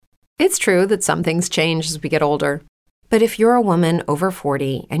It's true that some things change as we get older. But if you're a woman over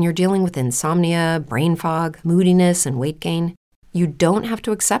 40 and you're dealing with insomnia, brain fog, moodiness, and weight gain, you don't have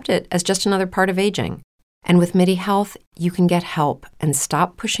to accept it as just another part of aging. And with MIDI Health, you can get help and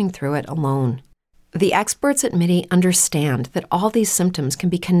stop pushing through it alone. The experts at MIDI understand that all these symptoms can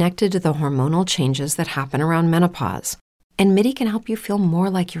be connected to the hormonal changes that happen around menopause, and MIDI can help you feel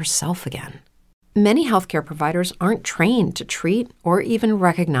more like yourself again. Many healthcare providers aren't trained to treat or even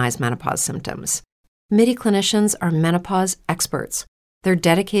recognize menopause symptoms. MIDI clinicians are menopause experts. They're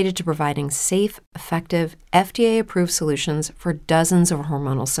dedicated to providing safe, effective, FDA-approved solutions for dozens of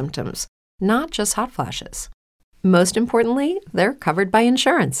hormonal symptoms, not just hot flashes. Most importantly, they're covered by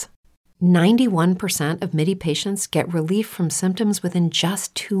insurance. 91% of MIDI patients get relief from symptoms within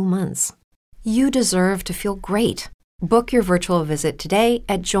just 2 months. You deserve to feel great. Book your virtual visit today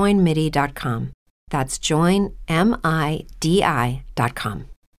at joinmidi.com. That's joinmidi.com.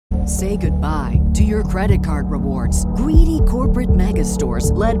 Say goodbye to your credit card rewards. Greedy corporate mega stores,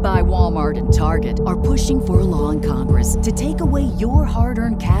 led by Walmart and Target, are pushing for a law in Congress to take away your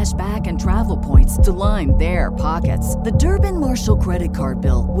hard-earned cash back and travel points to line their pockets. The Durbin-Marshall credit card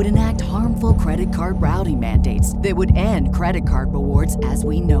bill would enact harmful credit card routing mandates that would end credit card rewards as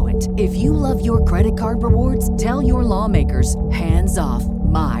we know it. If you love your credit card rewards, tell your lawmakers, hands off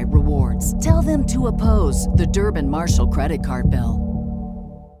my rewards. Tell them to oppose the Durbin-Marshall credit card bill.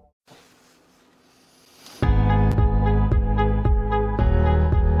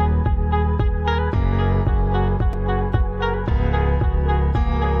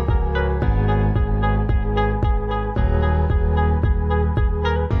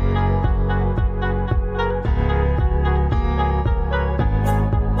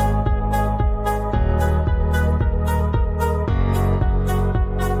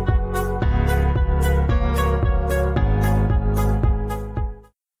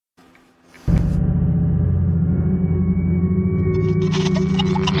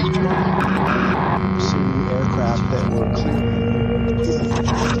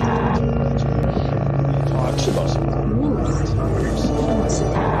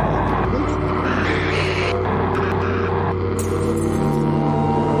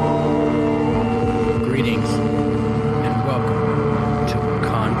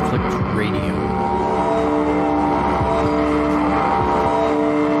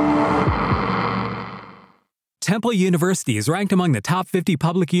 Temple University is ranked among the top 50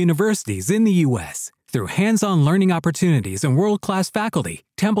 public universities in the U.S. Through hands-on learning opportunities and world-class faculty,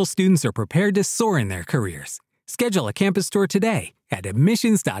 Temple students are prepared to soar in their careers. Schedule a campus tour today at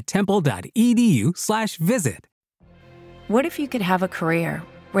admissions.temple.edu/visit. What if you could have a career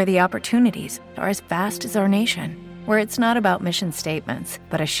where the opportunities are as vast as our nation, where it's not about mission statements,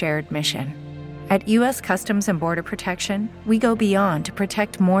 but a shared mission? At U.S. Customs and Border Protection, we go beyond to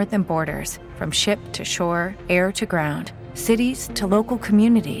protect more than borders. From ship to shore, air to ground, cities to local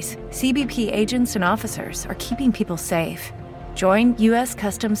communities, CBP agents and officers are keeping people safe. Join U.S.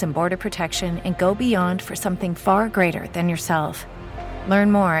 Customs and Border Protection and go beyond for something far greater than yourself.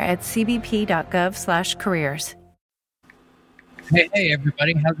 Learn more at cbp.gov/careers. Hey,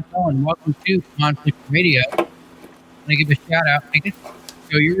 everybody. How's it going? Welcome to Conflict Radio. I want to give a shout out. I guess,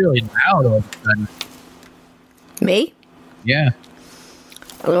 you're really loud all of a sudden. Me? Yeah.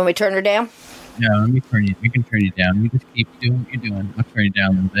 Want me to turn her down? No, let me turn you. We can turn you down. You just keep doing what you're doing. I'll turn you down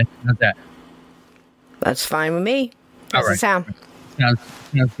a little bit. How's that? That's fine with me. How's it sound? Sounds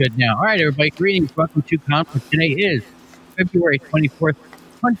good now. All right, everybody. Greetings. Welcome to Conflict. Today is February 24th,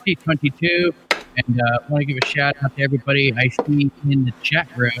 2022. And I want to give a shout out to everybody I see in the chat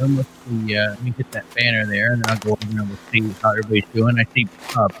room. Let me get that banner there, and then I'll go over and we'll see how everybody's doing. I see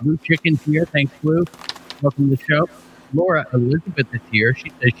Blue Chicken's here. Thanks, Blue. Welcome to the show. Laura Elizabeth is here.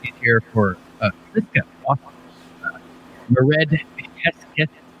 She says she's here for Cisco. Awesome. Mered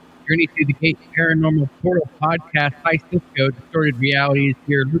Hesketh, Journey Through the Gate Paranormal Portal Podcast. Hi, Cisco. Distorted Realities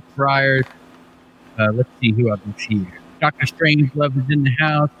here. Luke Friars. Let's see who else is here. Dr. Strangelove is in the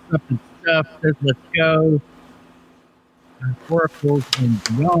house. Stuff says let's go. Oracles and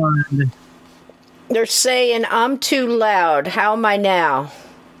Beyond. They're saying I'm too loud. How am I now?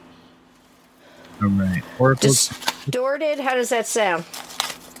 All right. Oracles. Distorted? How does that sound?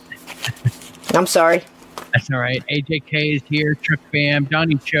 I'm sorry. That's all right. AJK is here. Truck Bam.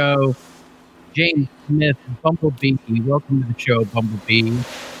 Donnie Cho. James Smith. Bumblebee. Welcome to the show, Bumblebee.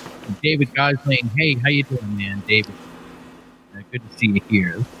 David Gosling. Hey, how you doing, man, David? Good to see you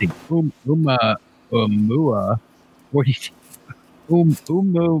here. Let's see. Umua 42.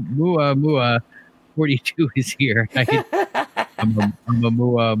 Umua 42 is here. I'm a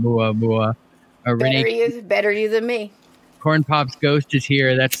Mua. Better you than me. Corn Pop's ghost is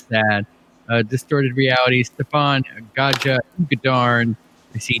here. That's sad. Distorted Reality, Stefan Gaja, Gadarn.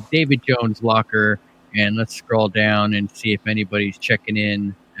 I see David Jones Locker. And let's scroll down and see if anybody's checking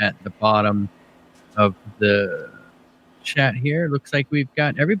in at the bottom of the chat here. Looks like we've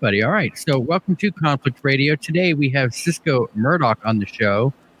got everybody. All right. So welcome to Conflict Radio. Today we have Cisco Murdoch on the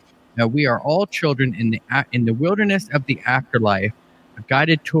show. Now, we are all children in the wilderness of the afterlife. A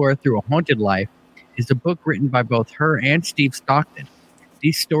guided tour through a haunted life is a book written by both her and Steve Stockton.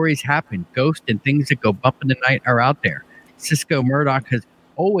 These stories happen. Ghosts and things that go bump in the night are out there. Cisco Murdoch has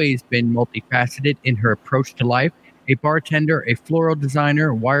always been multifaceted in her approach to life. A bartender, a floral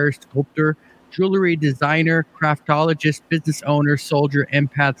designer, wire sculptor, jewelry designer, craftologist, business owner, soldier,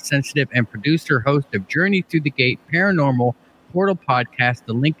 empath, sensitive, and producer, host of Journey Through the Gate Paranormal Portal Podcast.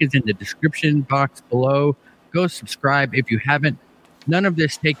 The link is in the description box below. Go subscribe if you haven't. None of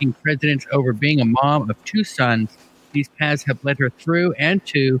this taking precedence over being a mom of 2 sons. These paths have led her through and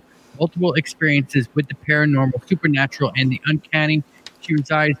to multiple experiences with the paranormal, supernatural, and the uncanny. She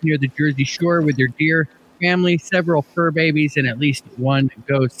resides near the Jersey Shore with her dear family, several fur babies, and at least one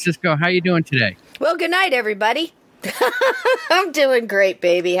ghost. Cisco, how you doing today? Well, good night, everybody. I'm doing great,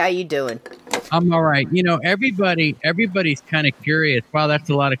 baby. How you doing? I'm all right. You know, everybody's kind of curious. Wow, that's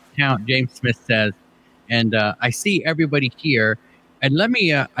a lot of count, James Smith says. And I see everybody here. And let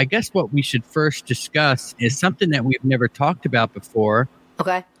me, I guess what we should first discuss is something that we've never talked about before.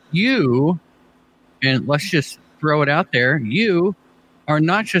 Okay. You, and let's just throw it out there, you are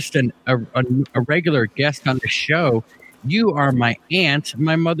not just a regular guest on the show. You are my aunt,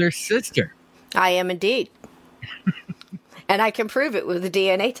 my mother's sister. I am indeed. And I can prove it with a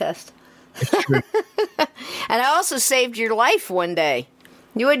DNA test. It's true. And I also saved your life one day.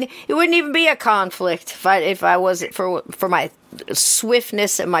 It wouldn't even be a conflict if I wasn't for my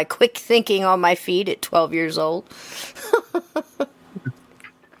swiftness and my quick thinking on my feet at 12 years old.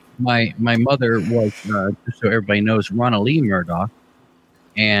 My mother was, just so everybody knows, Ronna Lee Murdoch,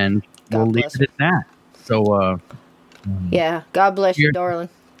 and we'll leave it at that. So, yeah, God bless you, darling.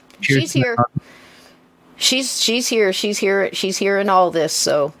 Cheers. She's here. She's here. She's here. She's here in all this.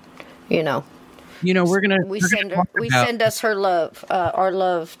 So, you know. We send us her love, our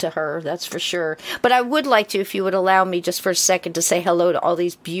love to her. That's for sure. But I would like to, if you would allow me, just for a second, to say hello to all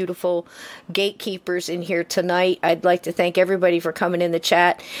these beautiful gatekeepers in here tonight. I'd like to thank everybody for coming in the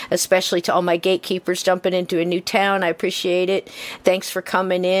chat, especially to all my gatekeepers jumping into a new town. I appreciate it. Thanks for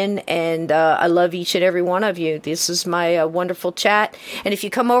coming in, and I love each and every one of you. This is my wonderful chat. And if you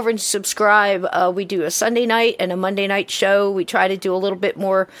come over and subscribe, we do a Sunday night and a Monday night show. We try to do a little bit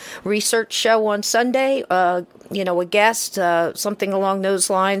more research show on Sunday, a guest, something along those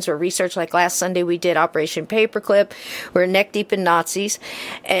lines, or research. Like last Sunday we did Operation Paperclip. We're neck deep in Nazis,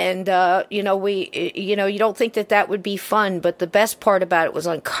 and you don't think that would be fun, but the best part about it was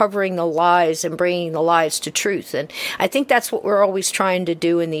uncovering the lies and bringing the lies to truth. And I think that's what we're always trying to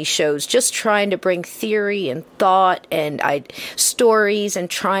do in these shows, just trying to bring theory and thought and stories, and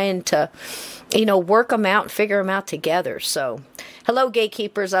trying to work them out and figure them out together. So hello,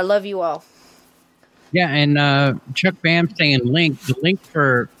 gatekeepers. I love you all. Yeah, and Chuck Bam saying the link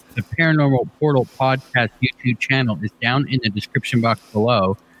for the Paranormal Portal Podcast YouTube channel is down in the description box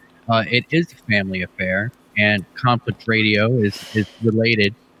below. It is a family affair, and Conflict Radio is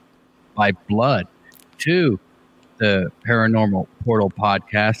related by blood to the Paranormal Portal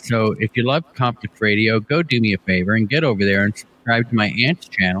Podcast. So if you love Conflict Radio, go do me a favor and get over there and subscribe to my aunt's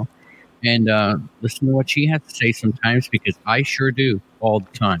channel and listen to what she has to say sometimes, because I sure do all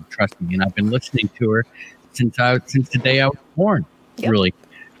the time. Trust me. And I've been listening to her since the day I was born, really.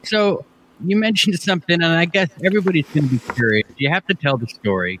 So you mentioned something, and I guess everybody's going to be curious. You have to tell the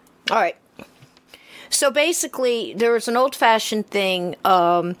story. All right. So basically, there was an old-fashioned thing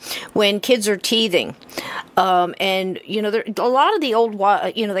when kids are teething, and a lot of the old,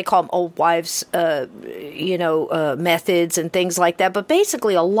 they call them old wives, methods and things like that. But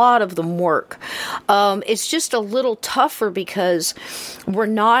basically, a lot of them work. It's just a little tougher because we're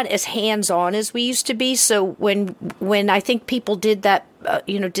not as hands-on as we used to be. So when I think people did that.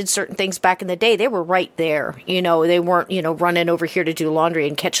 Did certain things back in the day, they were right there. They weren't, running over here to do laundry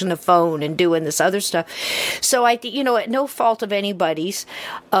and catching the phone and doing this other stuff. So at no fault of anybody's,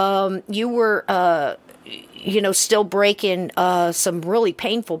 you were, still breaking some really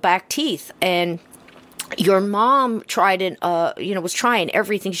painful back teeth. And your mom was trying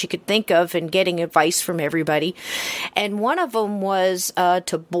everything she could think of and getting advice from everybody. And one of them was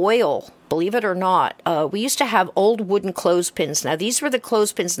to boil. Believe it or not, we used to have old wooden clothespins. Now, these were the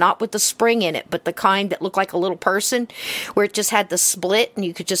clothespins not with the spring in it, but the kind that looked like a little person, where it just had the split, and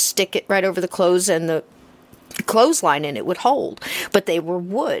you could just stick it right over the clothes, and the clothesline and it would hold, but they were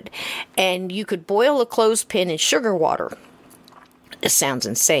wood, and you could boil a clothespin in sugar water. It sounds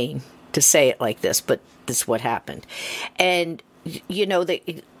insane to say it like this, but this is what happened. And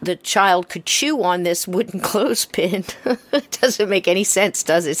the child could chew on this wooden clothespin. It doesn't make any sense,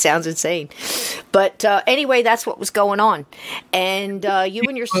 does it? It sounds insane. But anyway, that's what was going on. And you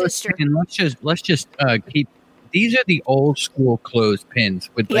and your sister. And let's just keep. These are the old school clothespins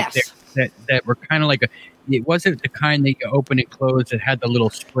with like that were kind of like it wasn't the kind that you open and close that had the little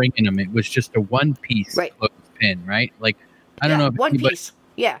spring in them. It was just a one piece clothespin, right? Like I don't know if one piece.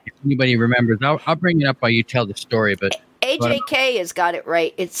 Yeah. If anybody remembers, I'll bring it up while you tell the story. But AJK has got it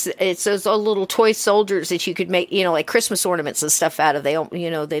right. It's those old little toy soldiers that you could make, like Christmas ornaments and stuff out of.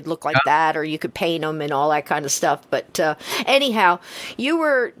 They'd look like that, or you could paint them and all that kind of stuff. But anyhow, you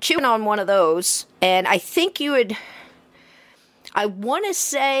were chewing on one of those, and I think I want to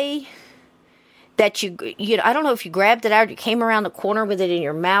say that I don't know if you grabbed it out, or you came around the corner with it in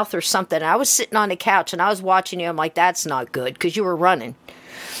your mouth or something. And I was sitting on the couch and I was watching you. I'm like, that's not good, because you were running.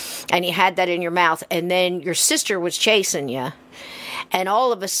 And you had that in your mouth, and then your sister was chasing you, and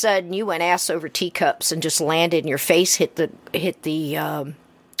all of a sudden you went ass over teacups and just landed, and your face hit the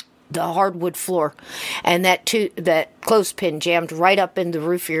hardwood floor, and that clothespin jammed right up in the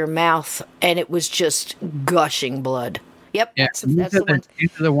roof of your mouth, and it was just gushing blood. Yep, yeah, these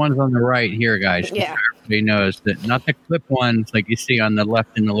are the ones on the right here, guys. Yeah, everybody knows that, not the clip ones like you see on the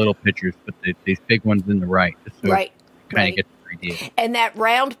left in the little pictures, but these big ones in the right. So right. Kind of get. And that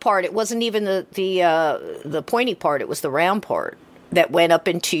round part, it wasn't even the pointy part, it was the round part that went up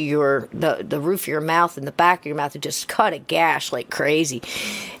into the roof of your mouth and the back of your mouth. It just cut a gash like crazy.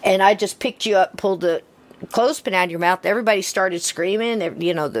 And I just picked you up, pulled the clothespin out of your mouth. Everybody started screaming.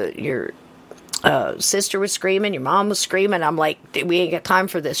 Your sister was screaming, your mom was screaming. I'm like, we ain't got time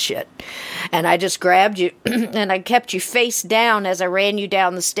for this shit. And I just grabbed you and I kept you face down as I ran you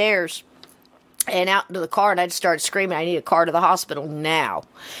down the stairs and out into the car, and I just started screaming, I need a car to the hospital now.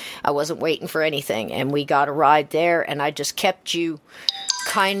 I wasn't waiting for anything, and we got a ride there, and I just kept you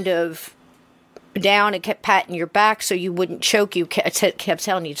kind of down and kept patting your back so you wouldn't choke. You kept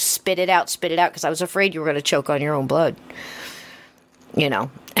telling you to spit it out, because I was afraid you were going to choke on your own blood.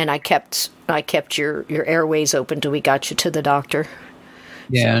 And I kept your airways open till we got you to the doctor.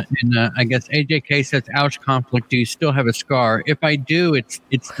 Yeah, and I guess AJK says, ouch, conflict, do you still have a scar? If I do, it's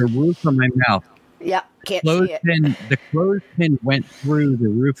the roof of my mouth. Yeah, can't see it. The clothespin went through the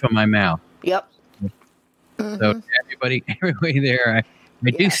roof of my mouth. Yep. So everybody there,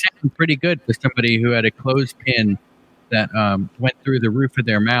 I do sound pretty good for somebody who had a clothespin that went through the roof of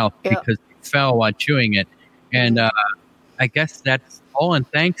their mouth because it fell while chewing it. And I guess that's all, and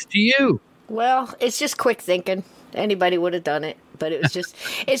thanks to you. Well, it's just quick thinking. Anybody would have done it, but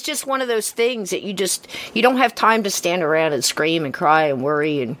it's just one of those things that you don't have time to stand around and scream and cry and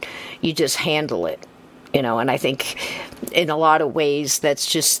worry, and you just handle it, and I think in a lot of ways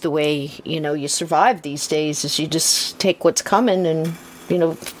that's just the way, you survive these days, is you just take what's coming and,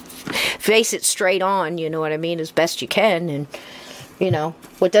 face it straight on, you know what I mean, as best you can, and,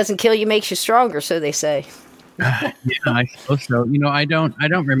 what doesn't kill you makes you stronger, so they say. Yeah, I suppose so. I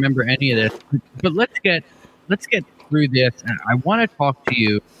don't remember any of this, but let's get through this. And I want to talk to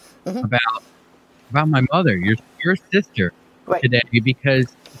you about my mother, your sister, today,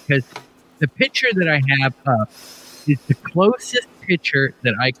 because the picture that I have up is the closest picture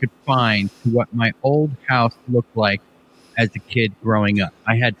that I could find to what my old house looked like as a kid growing up.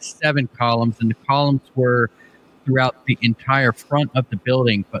 I had 7 columns, and the columns were throughout the entire front of the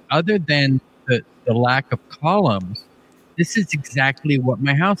building. But other than the lack of columns, this is exactly what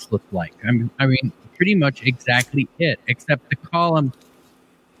my house looked like. I mean, pretty much exactly it, except the columns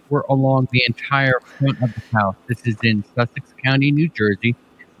were along the entire front of the house. This is in Sussex County, New Jersey,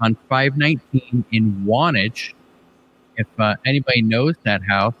 on 519 in Wantage. If anybody knows that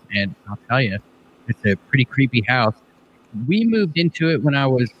house, and I'll tell you, it's a pretty creepy house. We moved into it when I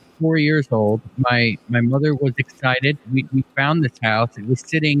was 4 years old. My mother was excited. We found this house. It was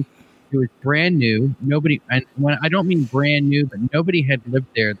brand new. I don't mean brand new, but nobody had lived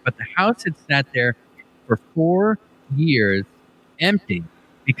there. But the house had sat there for 4 years empty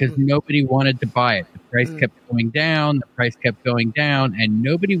because nobody wanted to buy it. The price kept going down, and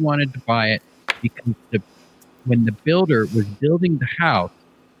nobody wanted to buy it because when the builder was building the house,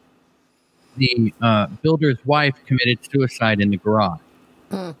 the builder's wife committed suicide in the garage.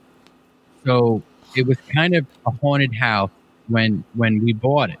 So it was kind of a haunted house when we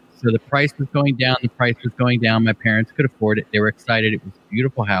bought it. So the price was going down. My parents could afford it. They were excited. It was a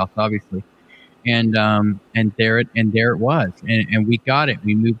beautiful house, obviously. And there it was. And we got it.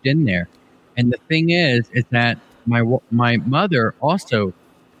 We moved in there. And the thing is that my mother also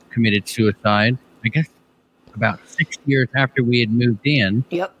committed suicide, I guess about 6 years after we had moved in.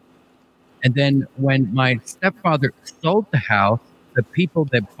 Yep. And then when my stepfather sold the house, the people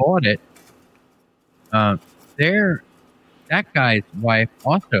that bought it, that guy's wife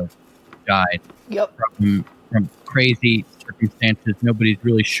also died. Yep. From crazy circumstances. Nobody's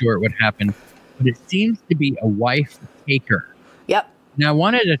really sure what happened, but it seems to be a wife taker. Yep. Now, I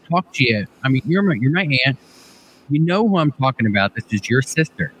wanted to talk to you. I mean, you're my aunt. You know who I'm talking about. This is your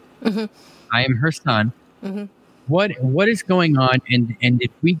sister. Mm-hmm. I am her son. Mm-hmm. What is going on? And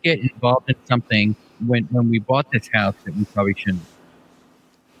did we get involved in something when we bought this house that we probably shouldn't?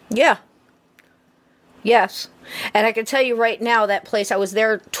 Yeah. Yes. And I can tell you right now, that place, I was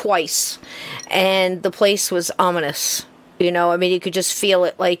there twice, and the place was ominous. You know, I mean, you could just feel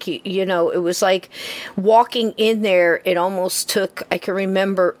it, like, you know, it was like walking in there, it almost took, I can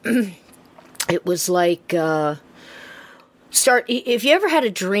remember, it was like, if you ever had a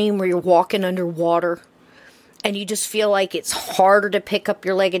dream where you're walking underwater, and you just feel like it's harder to pick up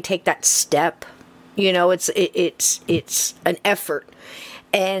your leg and take that step, you know, it's an effort.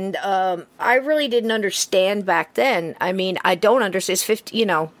 And I really didn't understand back then. I mean, I don't understand. It's 50, you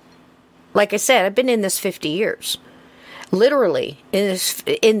know, like I said, I've been in this 50 years. Literally, in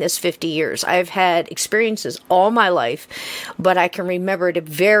this 50 years. I've had experiences all my life, but I can remember at a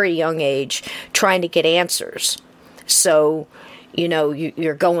very young age trying to get answers. So, you know,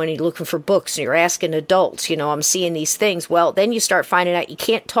 you're going, you're looking for books, and you're asking adults, you know, I'm seeing these things. Well, then you start finding out you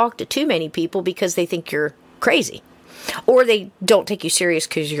can't talk to too many people because they think you're crazy. Or they don't take you serious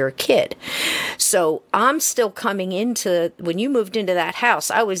because you're a kid. So I'm still coming into, when you moved into that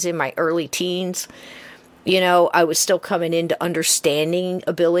house, I was in my early teens. You know, I was still coming into understanding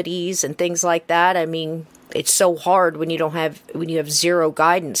abilities and things like that. I mean, it's so hard when you have zero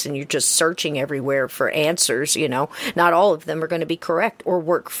guidance and you're just searching everywhere for answers, you know. Not all of them are going to be correct or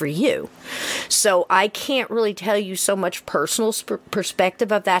work for you. So I can't really tell you so much personal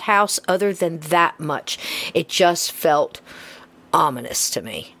perspective of that house other than that much. It just felt ominous to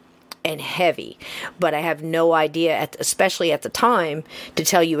me and heavy, but I have no idea, especially at the time, to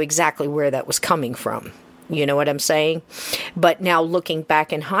tell you exactly where that was coming from. You know what I'm saying? But now looking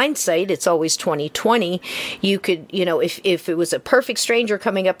back in hindsight, it's always 2020. You could, you know, if it was a perfect stranger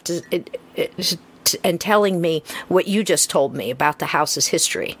coming up to and telling me what you just told me about the house's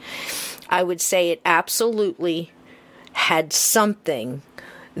history, I would say it absolutely had something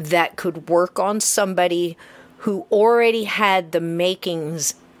that could work on somebody who already had the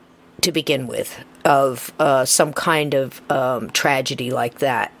makings to begin with of some kind of tragedy like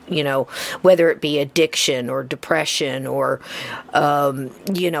that, you know, whether it be addiction or depression or,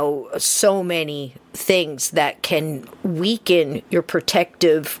 you know, so many things that can weaken your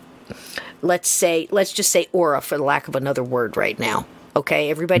protective, let's just say aura, for the lack of another word right now. Okay,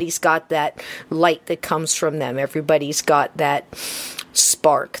 everybody's got that light that comes from them. Everybody's got that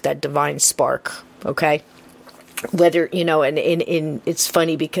spark, that divine spark, okay? Whether, you know, and it's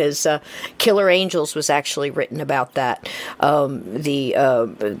funny because Killer Angels was actually written about that.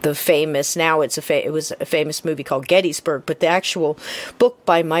 The famous, now it was a famous movie called Gettysburg, but the actual book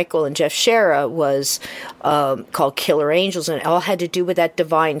by Michael and Jeff Shara was called Killer Angels, and it all had to do with that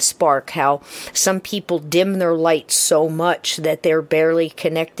divine spark, how some people dim their light so much that they're barely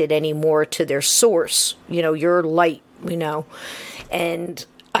connected anymore to their source, you know, your light, you know. And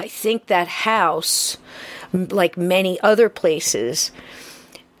I think that house, like many other places,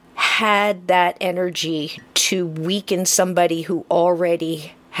 had that energy to weaken somebody who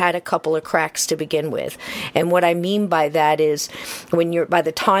already had a couple of cracks to begin with. And what I mean by that is, by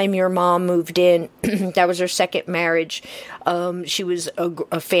the time your mom moved in, that was her second marriage. She was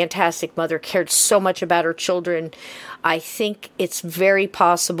a fantastic mother, cared so much about her children. I think it's very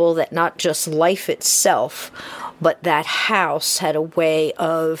possible that not just life itself, but that house had a way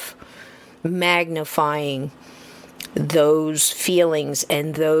of magnifying those feelings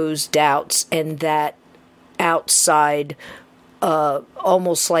and those doubts and that outside,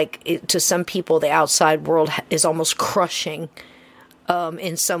 almost like to some people, the outside world is almost crushing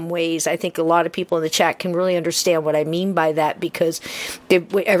in some ways. I think a lot of people in the chat can really understand what I mean by that, because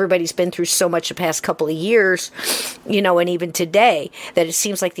everybody's been through so much the past couple of years, you know, and even today, that it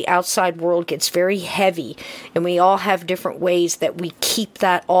seems like the outside world gets very heavy, and we all have different ways that we keep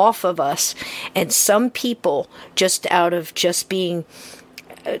that off of us. And some people, just out of just being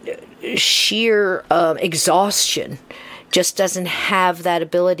sheer exhaustion, just doesn't have that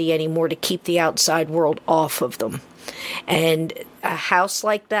ability anymore to keep the outside world off of them. And a house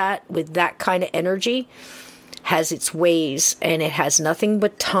like that, with that kind of energy, has its ways, and it has nothing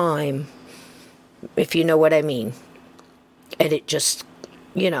but time if you know what I mean. And it just,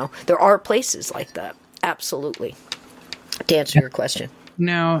 there are places like that. Absolutely. To answer your question.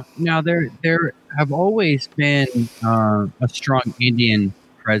 Now there have always been a strong Indian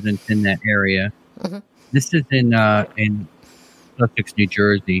presence in that area. Mm-hmm. This is in Sussex, New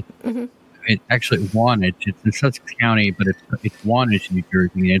Jersey. Mm-hmm. It's actually Wantage. It's in Sussex County, but it's Wantage, New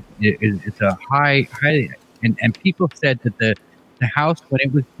Jersey. It's a high, and people said that the house when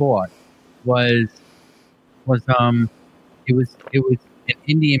it was bought was an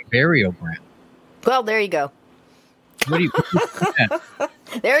Indian burial ground. Well, there you go. What do you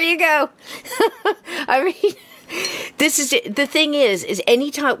There you go. I mean, this is the thing is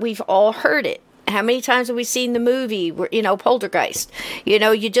anytime we've all heard it. How many times have we seen the movie where, Poltergeist?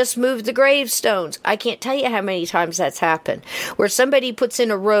 You just moved the gravestones. I can't tell you how many times that's happened. Where somebody puts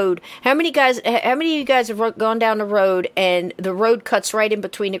in a road. How many of you guys have gone down the road and the road cuts right in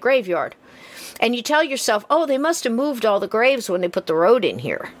between a graveyard? And you tell yourself, oh, they must have moved all the graves when they put the road in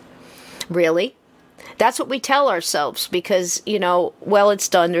here. Really? That's what we tell ourselves because, well, it's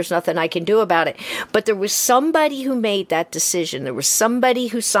done. There's nothing I can do about it. But there was somebody who made that decision. There was somebody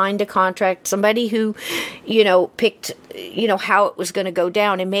who signed a contract, somebody who, picked, how it was going to go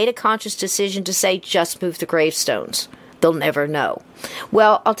down and made a conscious decision to say, just move the gravestones. They'll never know.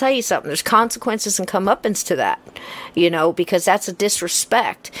 Well, I'll tell you something. There's consequences and comeuppance to that, because that's a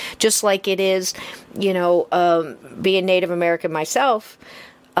disrespect. Just like it is, being Native American myself,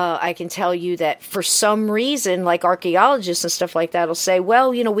 I can tell you that for some reason, like archaeologists and stuff like that will say,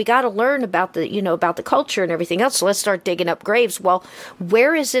 well, we got to learn about the culture and everything else. So let's start digging up graves. Well,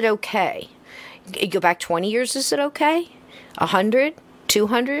 where is it okay? You go back 20 years, is it okay? 100,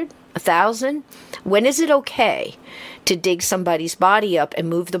 200, 1,000? When is it okay to dig somebody's body up and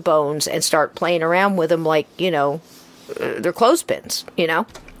move the bones and start playing around with them like, they're clothespins,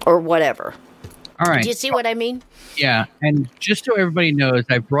 or whatever? All right. Do you see what I mean? Yeah, and just so everybody knows,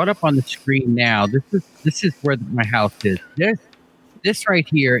 I brought up on the screen now. This is where my house is. This right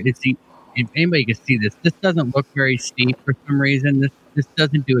here is if anybody can see this. This doesn't look very steep for some reason. This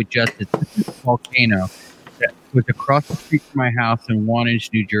doesn't do it justice. This is a volcano that was across the street from my house in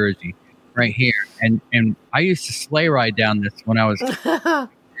Wantage, New Jersey, right here. And I used to sleigh ride down this when I was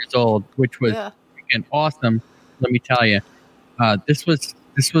years old, which was freaking awesome. Let me tell you, this was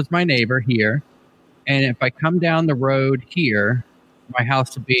my neighbor here. And if I come down the road here, my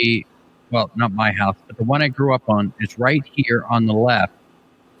house would be, well, not my house, but the one I grew up on is right here on the left.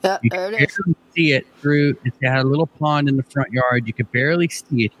 You can barely see it through. It had a little pond in the front yard. You could barely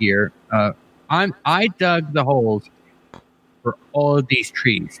see it here. I dug the holes for all of these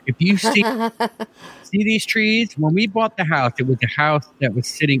trees. If you see these trees, when we bought the house, it was a house that was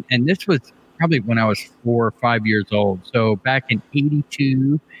sitting, and this was probably when I was 4 or 5 years old. So back in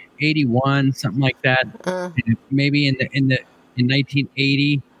 82, 81, something like that. Maybe in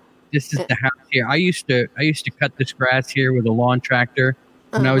 1980. This is the house here. I used to cut this grass here with a lawn tractor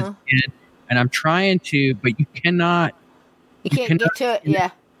when I was a kid, and I'm trying to, but you cannot. You can't get to it. Yeah.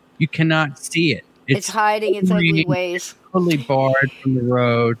 You cannot see it. It's hiding its ugly ways. Totally barred from the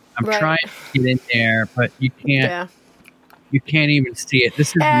road. I'm trying to get in there, but you can't. Yeah. You can't even see it. This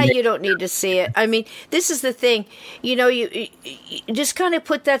is you don't need to see it. I mean, this is the thing. You just kind of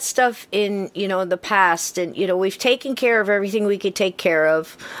put that stuff in, the past, and we've taken care of everything we could take care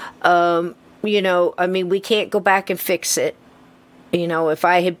of. I mean, we can't go back and fix it. If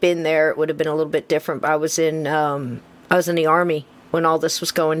I had been there, it would have been a little bit different. I was in the Army when all this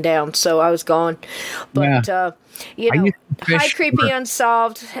was going down, so I was gone. But Hi, Creepy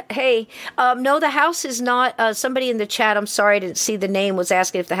Unsolved. Hey, no, the house is not. Somebody in the chat, I'm sorry, I didn't see the name, was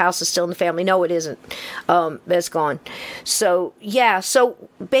asking if the house is still in the family. No, it isn't. That's gone. So, yeah, so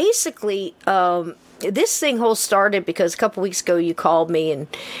basically, this thing whole started because a couple weeks ago you called me and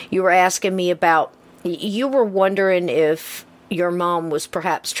you were asking me about, you were wondering if your mom was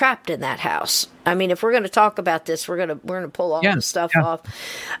perhaps trapped in that house. I mean, if we're going to talk about this, we're going to pull all the stuff off.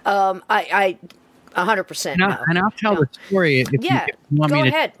 I 100%. And I'll tell the story if you want me to.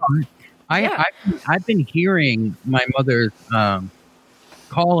 Go ahead. I've been hearing my mother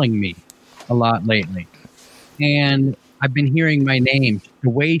calling me a lot lately, and I've been hearing my name the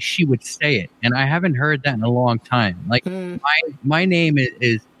way she would say it, and I haven't heard that in a long time. Like my name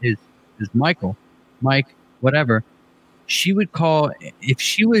is Michael, Mike, whatever. She would call if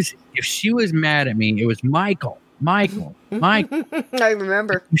she was mad at me. It was Michael. I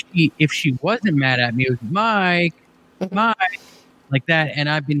remember. If she wasn't mad at me, it was Mike, like that. And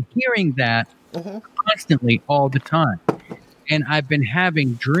I've been hearing that constantly all the time. And I've been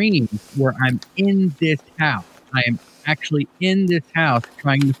having dreams where I'm in this house. I am actually in this house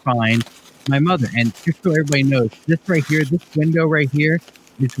trying to find my mother. And just so everybody knows, this right here, this window right here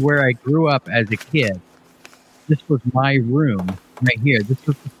is where I grew up as a kid. This was my room right here. This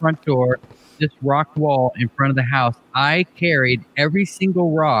was the front door, this rock wall in front of the house. I carried every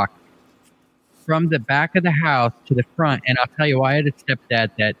single rock from the back of the house to the front. And I'll tell you why I had a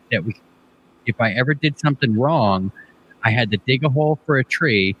stepdad that we, if I ever did something wrong, I had to dig a hole for a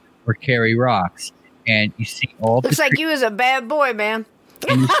tree or carry rocks. And you see all Looks the like you was a bad boy, man.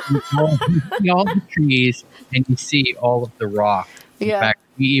 and you see all the trees, and you see all of the rocks. Yeah. In fact,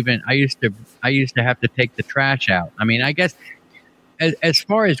 I used to have to take the trash out. I mean, I guess as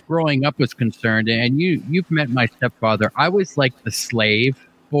far as growing up was concerned, and you've met my stepfather, I was like the slave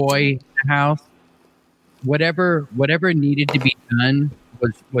boy in the house. Whatever needed to be done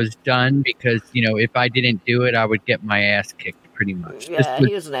was done, because if I didn't do it, I would get my ass kicked pretty much. Yeah,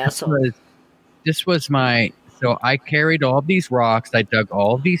 he was an asshole. This was so I carried all these rocks. I dug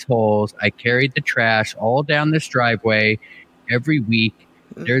all these holes. I carried the trash all down this driveway every week.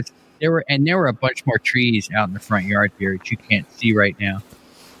 There were a bunch more trees out in the front yard here that you can't see right now.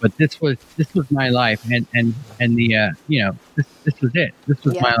 But this was my life, and the this was it. This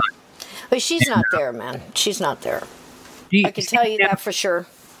was my life. But she's not there, man. She's not there. I can tell you that for sure.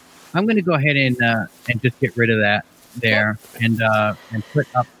 I'm going to go ahead and just get rid of that there, and put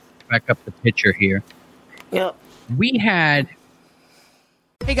back up the picture here. Yep. We had.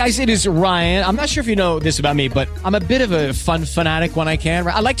 Hey guys, it is Ryan. I'm not sure if you know this about me, but I'm a bit of a fun fanatic when I can.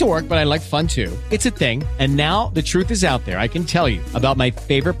 I like to work, but I like fun too. It's a thing. And now the truth is out there. I can tell you about my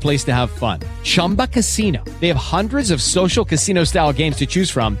favorite place to have fun. Chumba Casino. They have hundreds of social casino style games to choose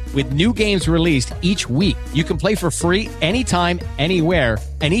from, with new games released each week. You can play for free anytime, anywhere.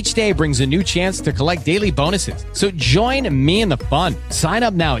 And each day brings a new chance to collect daily bonuses. So join me in the fun. Sign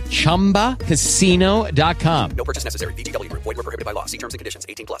up now at ChumbaCasino.com. No purchase necessary. VGW Group. Void where prohibited by law. See terms and conditions.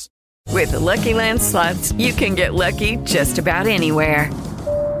 18+. With the Lucky Land Slots, you can get lucky just about anywhere.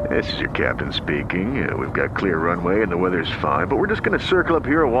 This is your captain speaking. We've got clear runway and the weather's fine, but we're just going to circle up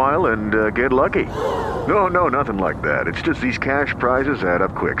here a while and get lucky. No, nothing like that. It's just these cash prizes add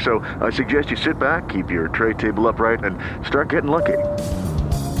up quick. So I suggest you sit back, keep your tray table upright, and start getting lucky.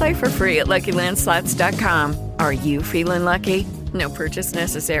 Play for free at LuckyLandSlots.com. Are you feeling lucky? No purchase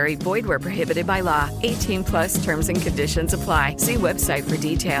necessary. Void where prohibited by law. 18+ terms and conditions apply. See website for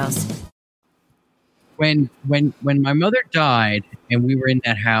details. When my mother died and we were in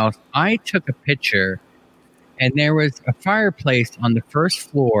that house, I took a picture, and there was a fireplace on the first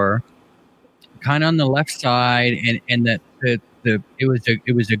floor, kind of on the left side, and it was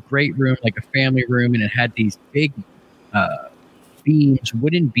a great room, like a family room, and it had these big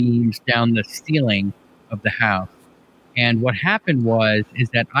wooden beams down the ceiling of the house. And what happened is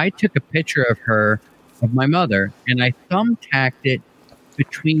that I took a picture of my mother, and I thumbtacked it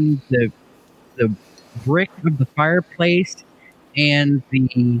between the brick of the fireplace and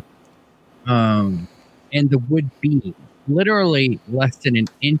the wood beam, literally less than an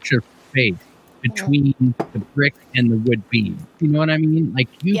inch of space between the brick and the wood beam. You know what I mean? Like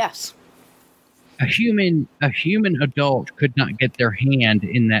yes. A human adult could not get their hand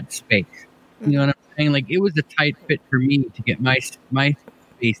in that space. You know what I'm saying? Like, it was a tight fit for me to get my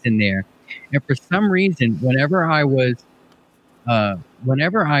space in there. And for some reason, whenever I was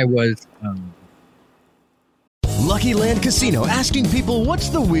Lucky Land Casino, asking people, what's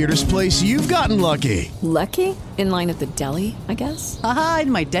the weirdest place you've gotten lucky? Lucky? In line at the deli, I guess? Aha,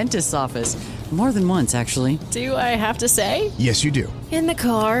 in my dentist's office. More than once, actually. Do I have to say? Yes, you do. In the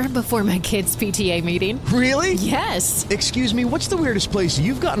car before my kids' PTA meeting. Really? Yes. Excuse me, what's the weirdest place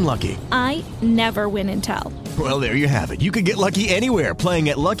you've gotten lucky? I never win and tell. Well, there you have it. You can get lucky anywhere, playing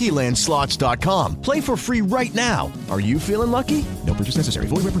at LuckyLandSlots.com. Play for free right now. Are you feeling lucky? No purchase necessary.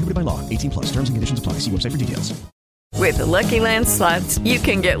 Void where prohibited by law. 18+. Terms and conditions apply. See website for details. With the Lucky Land Slots, you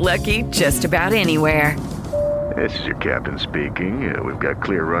can get lucky just about anywhere. This is your captain speaking. We've got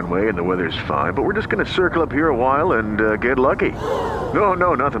clear runway and the weather's fine, but we're just going to circle up here a while and get lucky.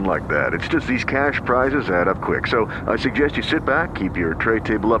 No, nothing like that. It's just these cash prizes add up quick. So I suggest you sit back, keep your tray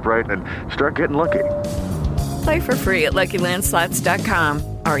table upright, and start getting lucky. Play for free at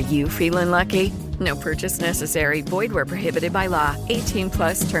LuckyLandSlots.com. Are you feeling lucky? No purchase necessary. Void where prohibited by law.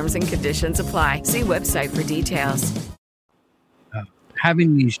 18+ terms and conditions apply. See website for details.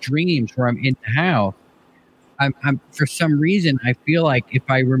 Having these dreams where I'm in the house, I'm for some reason, I feel like if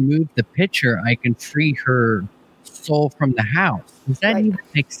I remove the picture, I can free her soul from the house. Does that even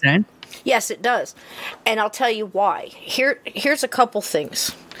make sense? Yes, it does. And I'll tell you why. Here's a couple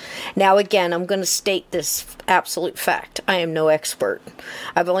things. Now, again, I'm going to state this absolute fact. I am no expert.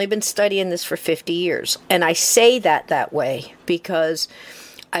 I've only been studying this for 50 years. And I say that way because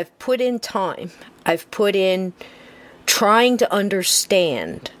I've put in time. I've put in trying to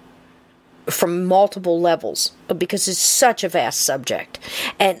understand from multiple levels because it's such a vast subject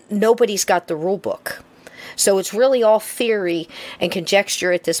and nobody's got the rule book. So it's really all theory and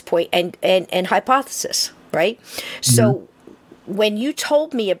conjecture at this point and hypothesis, right? Mm-hmm. So when you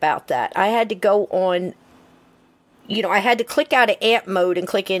told me about that, I had to go on, I had to click out of amp mode and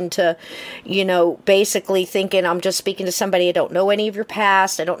click into, basically thinking I'm just speaking to somebody. I don't know any of your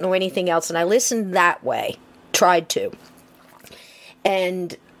past. I don't know anything else. And I listened that way, tried to.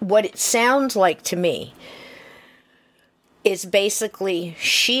 And what it sounds like to me is basically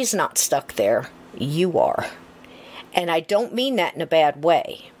she's not stuck there. You are. And I don't mean that in a bad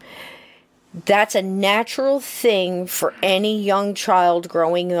way. That's a natural thing for any young child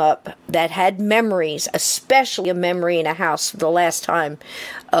growing up that had memories, especially a memory in a house the last time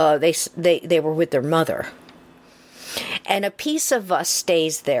they were with their mother. And a piece of us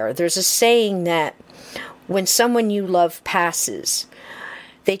stays there. There's a saying that when someone you love passes,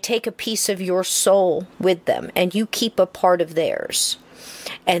 they take a piece of your soul with them and you keep a part of theirs.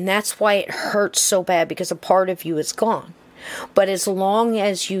 And that's why it hurts so bad, because a part of you is gone. But as long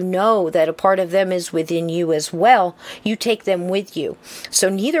as you know that a part of them is within you as well, you take them with you. So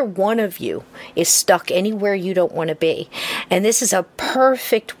neither one of you is stuck anywhere you don't want to be. And this is a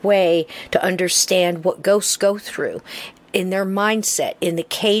perfect way to understand what ghosts go through in their mindset, in the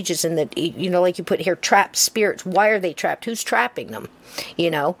cages, in the, like you put here, trapped spirits. Why are they trapped? Who's trapping them?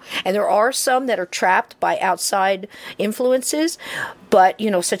 And there are some that are trapped by outside influences, but,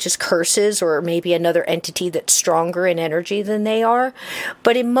 such as curses or maybe another entity that's stronger in energy than they are.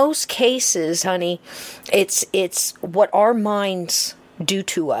 But in most cases, honey, it's what our minds do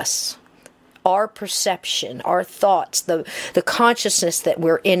to us. Our perception, our thoughts, the consciousness that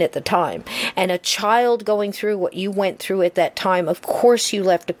we're in at the time. And a child going through what you went through at that time, of course you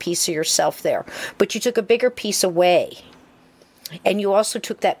left a piece of yourself there, but you took a bigger piece away. And you also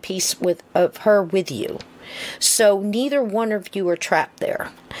took that piece of her with you. So neither one of you are trapped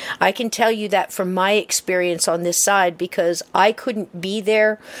there. I can tell you that from my experience on this side, because I couldn't be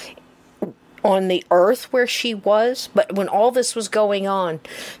there on the earth where she was, but when all this was going on,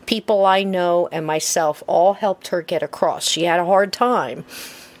 people I know and myself all helped her get across. She had a hard time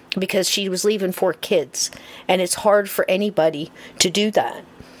because she was leaving 4 kids, and it's hard for anybody to do that.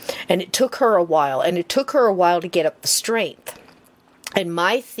 And it took her a while, to get up the strength. And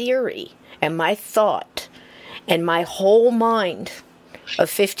my theory and my thought and my whole mind of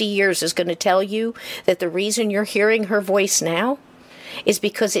 50 years is going to tell you that the reason you're hearing her voice now is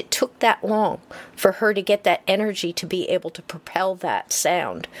because it took that long for her to get that energy to be able to propel that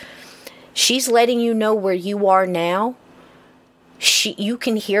sound. She's letting you know where you are now. You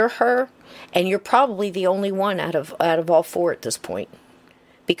can hear her, and you're probably the only one out of all 4 at this point,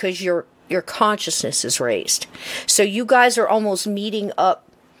 because your consciousness is raised. So you guys are almost meeting up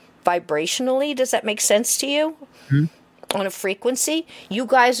vibrationally. Does that make sense to you? Mm-hmm. On a frequency, you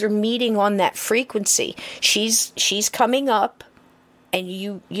guys are meeting on that frequency. She's coming up, and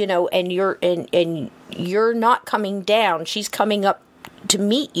you're not coming down. She's coming up to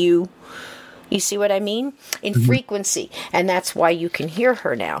meet you. You see what I mean? In mm-hmm. frequency. And that's why you can hear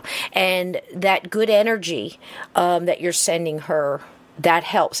her now. And that good energy that you're sending her, that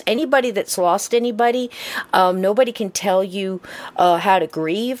helps. Anybody that's lost anybody, nobody can tell you how to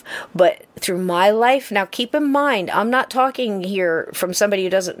grieve. But through my life, now keep in mind, I'm not talking here from somebody who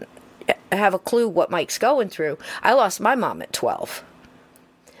doesn't have a clue what Mike's going through. I lost my mom at 12.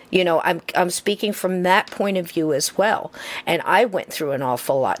 I'm speaking from that point of view as well. And I went through an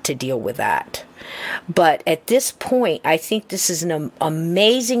awful lot to deal with that. But at this point, I think this is an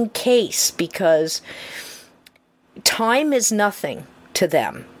amazing case, because time is nothing to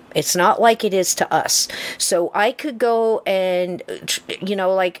them. It's not like it is to us. So I could go and,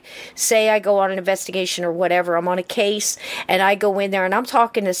 say I go on an investigation or whatever. I'm on a case and I go in there and I'm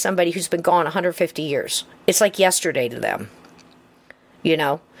talking to somebody who's been gone 150 years. It's like yesterday to them.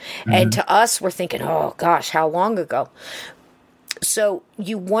 Mm-hmm. And to us, we're thinking, oh gosh, how long ago? So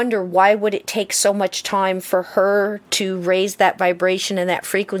you wonder, why would it take so much time for her to raise that vibration and that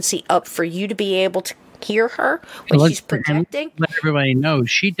frequency up for you to be able to hear her when she's projecting? Let everybody know,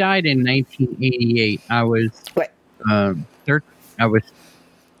 she died in 1988. I was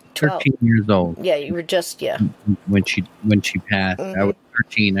 13 years old. Yeah, you were just when she passed. Mm-hmm. I was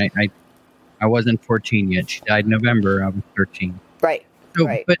 13. I wasn't 14 yet. She died in November. I was 13. Right. So,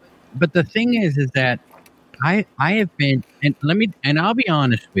 right. But the thing is that I have been, and I'll be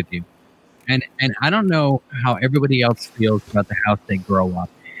honest with you, and I don't know how everybody else feels about the house they grow up.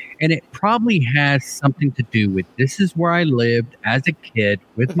 And it probably has something to do with this is where I lived as a kid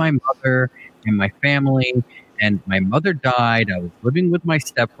with my mother and my family. And my mother died. I was living with my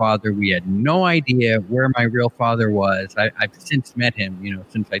stepfather. We had no idea where my real father was. I've since met him,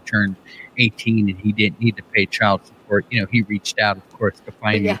 since I turned 18 and he didn't need to pay child support. He reached out, of course, to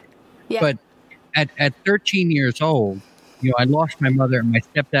find me. Yeah. But at 13 years old, I lost my mother, and my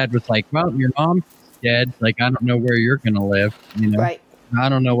stepdad was like, well, your mom's dead. Like, I don't know where you're going to live, Right. I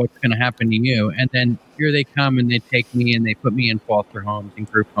don't know what's going to happen to you. And then here they come and they take me and they put me in foster homes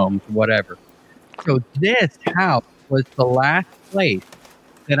and group homes, whatever. So this house was the last place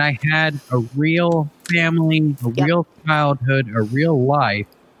that I had a real family, a real childhood, a real life.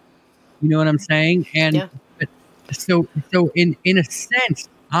 You know what I'm saying? And so in a sense,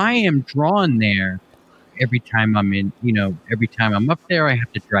 I am drawn there every time I'm every time I'm up there, I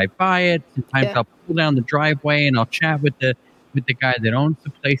have to drive by it. Sometimes I'll pull down the driveway and I'll chat with the guy that owns the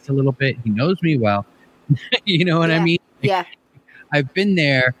place a little bit. He knows me well. You know what I mean? Yeah. I've been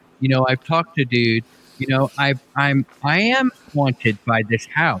there. I've talked to dudes. I am haunted by this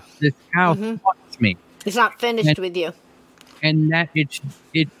house. This house haunts me. It's not finished with you. And that it's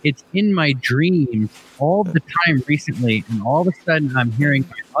in my dreams all the time recently, and all of a sudden I'm hearing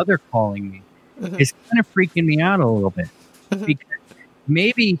my mother calling me. It's kind of freaking me out a little bit because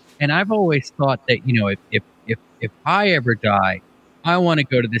maybe, and I've always thought that if I ever die, I want to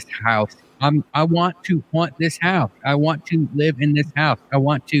go to this house. I want to haunt this house. I want to live in this house. I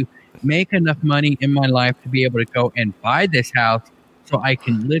want to make enough money in my life to be able to go and buy this house so I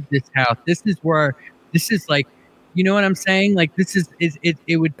can live this house. This is like, you know what I'm saying? Like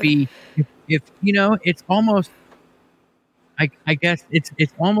it would be if it's almost, I guess it's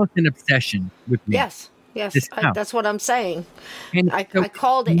almost an obsession with me. Yes. That's what I'm saying. And I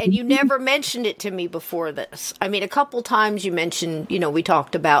called it, and you never mentioned it to me before this. I mean, a couple times you mentioned, we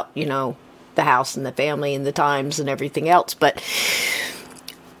talked about, the house and the family and the times and everything else, but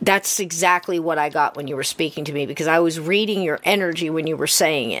that's exactly what I got when you were speaking to me, because I was reading your energy when you were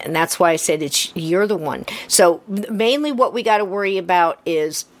saying it, and that's why I said you're the one. So mainly what we got to worry about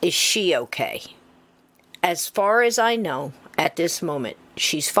is she okay? As far as I know, at this moment,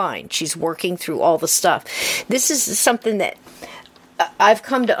 she's fine. She's working through all the stuff. This is something that I've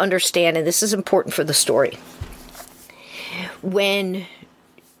come to understand, and this is important for the story. When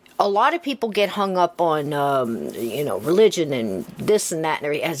a lot of people get hung up on, religion and this and that, and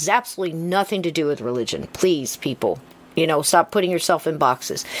everything, it has absolutely nothing to do with religion. Please, people. Stop putting yourself in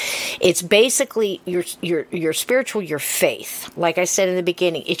boxes. It's basically your spiritual, your faith. Like I said in the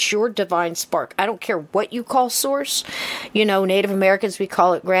beginning, it's your divine spark. I don't care what you call source. Native Americans, we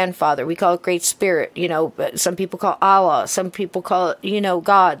call it grandfather. We call it great spirit. Some people call it Allah. Some people call it,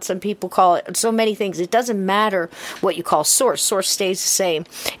 God. Some people call it so many things. It doesn't matter what you call source. Source stays the same.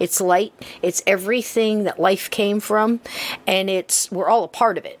 It's light. It's everything that life came from. And we're all a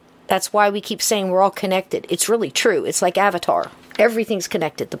part of it. That's why we keep saying we're all connected. It's really true. It's like Avatar. Everything's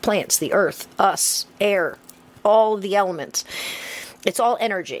connected. The plants, the earth, us, air, all of the elements. It's all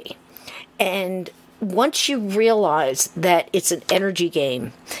energy. And once you realize that it's an energy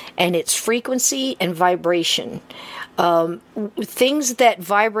game and it's frequency and vibration, things that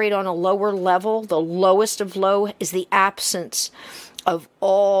vibrate on a lower level, the lowest of low, is the absence of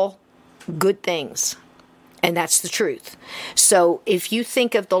all good things. And that's the truth. So if you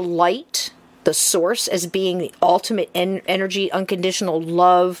think of the light, the source, as being the ultimate energy, unconditional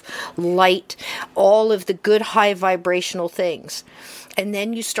love, light, all of the good high vibrational things. And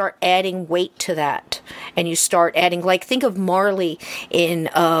then you start adding weight to that. And you start adding, like, think of Marley in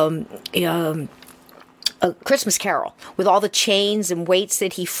A Christmas Carol, with all the chains and weights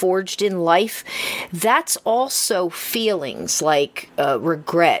that he forged in life. That's also feelings like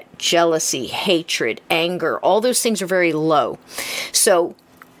regret, jealousy, hatred, anger. All those things are very low. So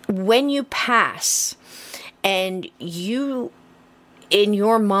when you pass and you, in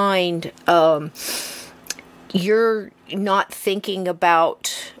your mind, you're not thinking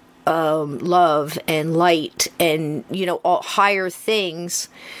about love and light and, all higher things,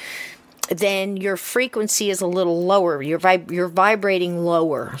 then your frequency is a little lower. You're vibrating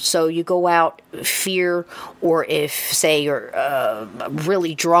lower. So you go out, fear, or if, say, you're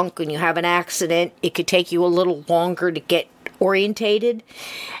really drunk and you have an accident, it could take you a little longer to get orientated.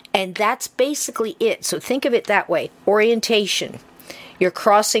 And that's basically it. So think of it that way. Orientation. You're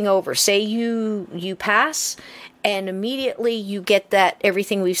crossing over. Say you pass, and immediately you get that,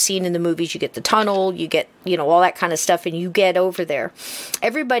 everything we've seen in the movies. You get the tunnel, you get, all that kind of stuff, and you get over there.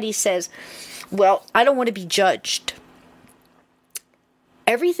 Everybody says, well, I don't want to be judged.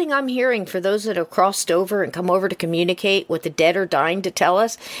 everything I'm hearing for those that have crossed over and come over to communicate what the dead are dying to tell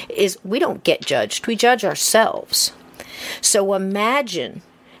us is we don't get judged. We judge ourselves. So imagine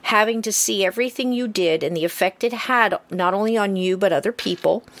having to see everything you did and the effect it had not only on you but other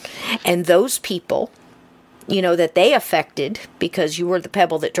people, and those people, that they affected because you were the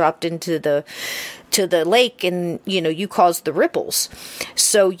pebble that dropped into the lake and, you caused the ripples.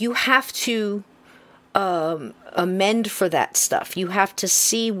 So you have to amend for that stuff. You have to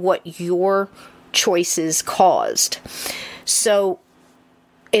see what your choices caused. So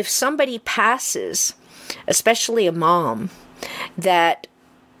if somebody passes, especially a mom, that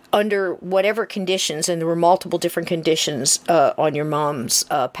under whatever conditions, and there were multiple different conditions on your mom's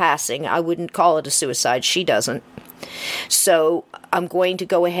passing, I wouldn't call it a suicide. She doesn't. So I'm going to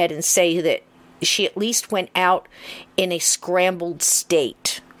go ahead and say that she at least went out in a scrambled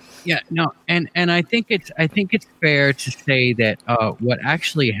state. Yeah, no, and I think it's fair to say that what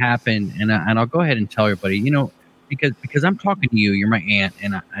actually happened, and I'll go ahead and tell everybody, because I'm talking to you, you're my aunt,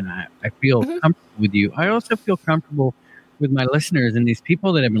 and I feel comfortable with you. I also feel comfortable with my listeners and these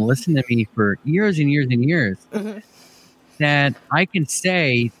people that have been listening to me for years and years and years. That I can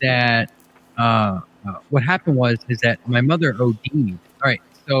say that what happened is that my mother OD'd. All right,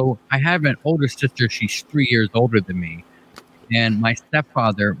 so I have an older sister. She's 3 years older than me. And my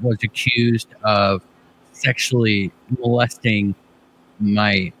stepfather was accused of sexually molesting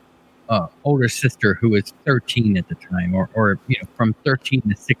my older sister, who was 13 at the time, or from 13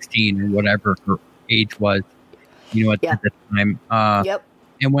 to 16 or whatever her age was, at the time.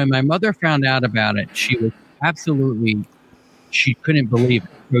 And when my mother found out about it, she was she couldn't believe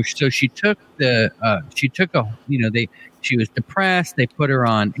it. So she took she was depressed. They put her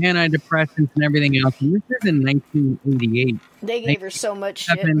on antidepressants and everything else. And this is in 1988. They gave her so much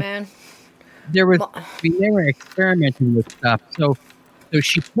shit, man. They were experimenting with stuff. So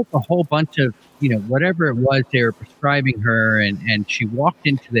she took a whole bunch of, whatever it was they were prescribing her. And she walked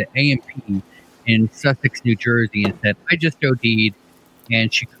into the A&P in Sussex, New Jersey, and said, I just OD'd.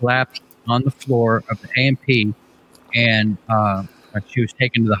 And she collapsed on the floor of the A&P. And she was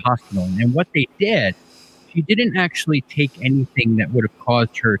taken to the hospital. And what they did, she didn't actually take anything that would have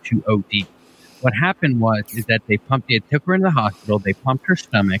caused her to OD. What happened is that they took her into the hospital, they pumped her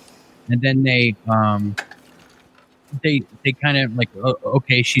stomach, and then they kind of like,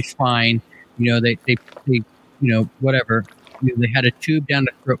 okay, she's fine. They whatever. They had a tube down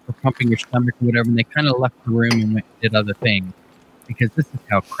the throat for pumping your stomach or whatever, and they kind of left the room and did other things, because this is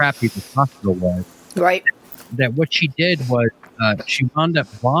how crappy this hospital was. Right. That what she did was she wound up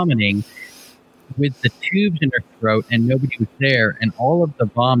vomiting with the tubes in her throat, and nobody was there, and all of the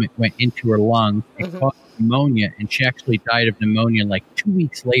vomit went into her lungs and caused pneumonia, and she actually died of pneumonia like 2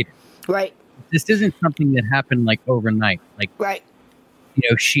 weeks later. Right. This isn't something that happened like overnight. Like, right.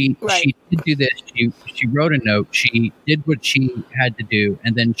 She did do this. She wrote a note. She did what she had to do,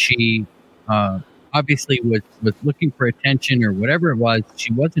 and then she obviously was looking for attention or whatever it was.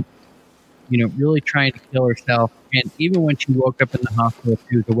 She wasn't, really trying to kill herself. And even when she woke up in the hospital,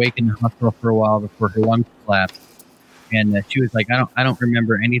 she was awake in the hospital for a while before her lungs collapsed. And she was like, I don't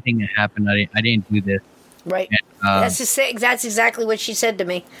remember anything that happened. I didn't do this. Right. And, that's exactly what she said to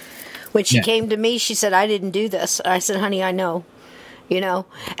me. When she came to me, she said, I didn't do this. I said, honey, I know.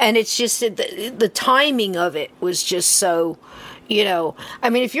 And it's just the timing of it was just so, I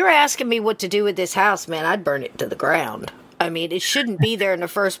mean, if you're asking me what to do with this house, man, I'd burn it to the ground. I mean, it shouldn't be there in the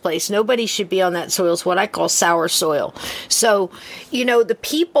first place. Nobody should be on that soil. It's what I call sour soil. So, the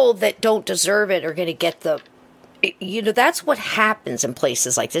people that don't deserve it are going to get that's what happens in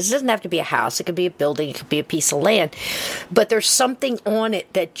places like this. It doesn't have to be a house. It could be a building. It could be a piece of land. But there's something on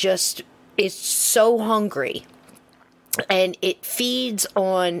it that just is so hungry. And it feeds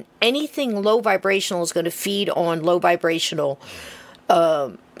on anything low vibrational is going to feed on low vibrational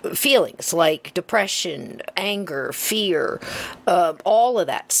feelings like depression, anger, fear, all of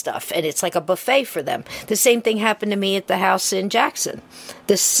that stuff. And it's like a buffet for them. The same thing happened to me at the house in Jackson.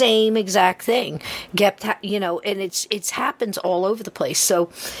 The same exact thing. And it's happens all over the place. So,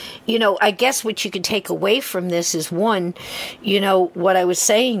 I guess what you can take away from this is one, what I was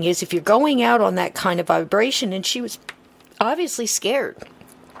saying is if you're going out on that kind of vibration, and she was obviously scared.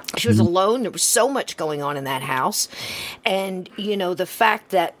 She was alone. There was so much going on in that house. And, the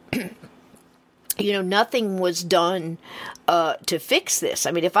fact that, nothing was done to fix this.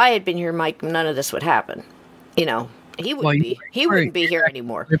 I mean, if I had been here, Mike, none of this would happen. He wouldn't be here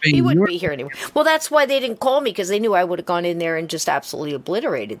anymore. He wouldn't be here anymore. Well, that's why they didn't call me, because they knew I would have gone in there and just absolutely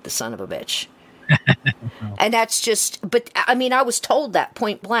obliterated the son of a bitch. And that's just, but I mean, I was told that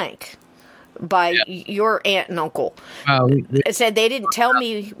point blank by your aunt and uncle. It said they didn't tell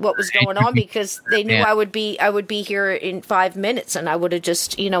me what was going on because they knew I would be here in 5 minutes, and I would have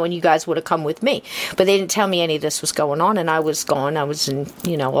just, and you guys would have come with me. But they didn't tell me any of this was going on, and I was gone. I was in,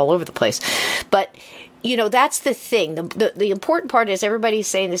 all over the place. But that's the thing. The important part is everybody's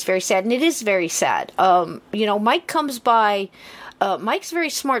saying this very sad, and it is very sad. Mike comes by. Mike's a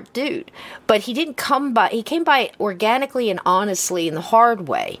very smart dude, but he didn't come by. He came by organically and honestly in the hard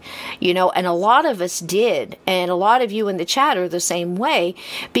way, and a lot of us did, and a lot of you in the chat are the same way,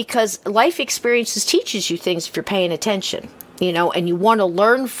 because life experiences teaches you things if you're paying attention. And you want to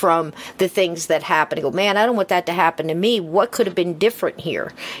learn from the things that happen. You go, man, I don't want that to happen to me. What could have been different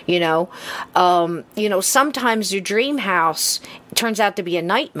here? Sometimes your dream house turns out to be a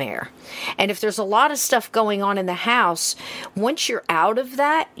nightmare. And if there's a lot of stuff going on in the house, once you're out of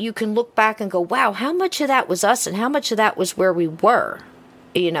that, you can look back and go, wow, how much of that was us and how much of that was where we were?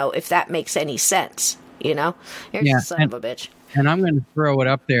 If that makes any sense, You're a son of a bitch. And I'm going to throw it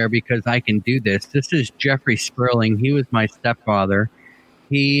up there because I can do this. This is Jeffrey Sperling. He was my stepfather.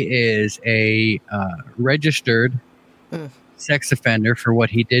 He is a registered sex offender for what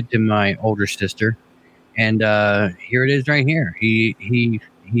he did to my older sister. And here it is right here.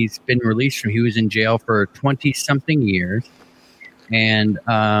 He's been released he was in jail for 20-something years. And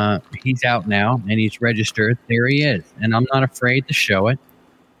he's out now, and he's registered. There he is. And I'm not afraid to show it.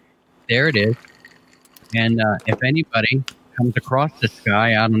 There it is. And if anybody comes across this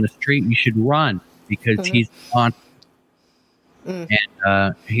guy out on the street, you should run, because he's on,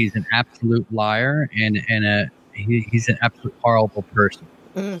 and he's an absolute liar, and he's an absolute horrible person.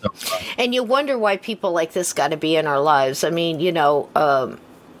 So, and you wonder why people like this got to be in our lives. I mean,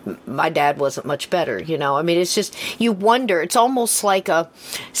 my dad wasn't much better, it's just, you wonder. It's almost like a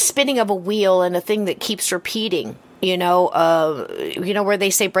spinning of a wheel and a thing that keeps repeating. Where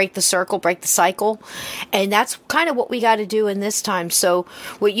they say break the circle, break the cycle. And that's kind of what we got to do in this time. So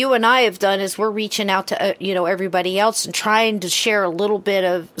what you and I have done is we're reaching out to, everybody else and trying to share a little bit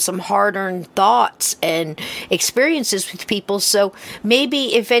of some hard-earned thoughts and experiences with people. So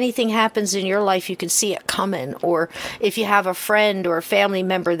maybe if anything happens in your life, you can see it coming. Or if you have a friend or a family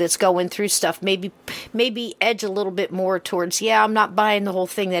member that's going through stuff, maybe edge a little bit more towards, I'm not buying the whole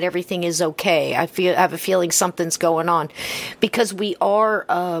thing that everything is okay. I have a feeling something's going on, because we are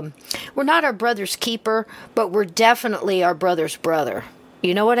we're not our brother's keeper, but we're definitely our brother's brother.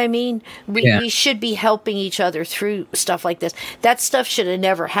 You know what I mean? We should be helping each other through stuff like this. That stuff should have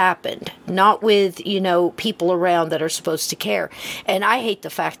never happened. Not with, people around that are supposed to care. And I hate the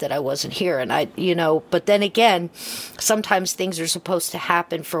fact that I wasn't here. And but then again, sometimes things are supposed to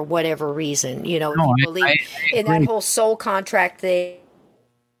happen for whatever reason. If you believe in that whole soul contract thing.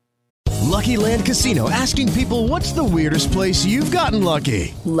 Lucky Land Casino, asking people, what's the weirdest place you've gotten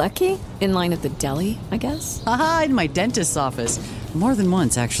lucky? Lucky? In line at the deli, I guess? Aha, in my dentist's office. More than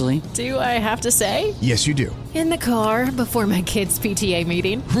once, actually. Do I have to say? Yes, you do. In the car before my kids' PTA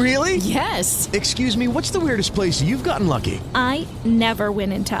meeting. Really? Yes. Excuse me, what's the weirdest place you've gotten lucky? I never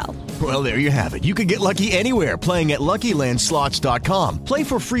win and tell. Well, there you have it. You can get lucky anywhere, playing at LuckyLandSlots.com. Play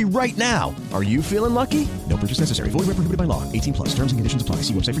for free right now. Are you feeling lucky? No purchase necessary. Void where prohibited by law. 18+. Terms and conditions apply.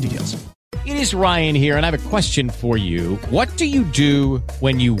 See website for details. It is Ryan here, and I have a question for you. What do you do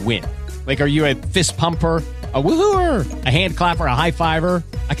when you win? Like, are you a fist pumper, a woohooer, a hand clapper, a high fiver?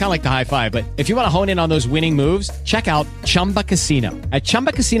 I kind of like the high five, but if you want to hone in on those winning moves, check out Chumba Casino. At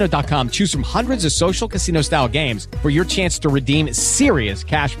ChumbaCasino.com, choose from hundreds of social casino-style games for your chance to redeem serious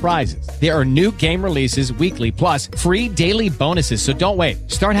cash prizes. There are new game releases weekly, plus free daily bonuses. So don't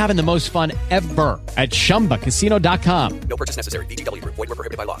wait. Start having the most fun ever at ChumbaCasino.com. No purchase necessary. VGW. Void where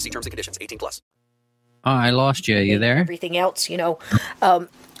prohibited by law. See terms and conditions. 18+. I lost you. You there? Everything else,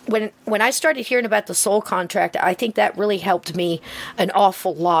 When I started hearing about the soul contract, I think that really helped me an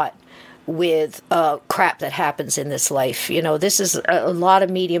awful lot with crap that happens in this life. This is a lot of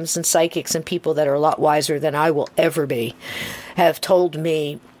mediums and psychics and people that are a lot wiser than I will ever be have told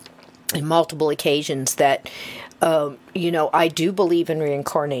me on multiple occasions that, I do believe in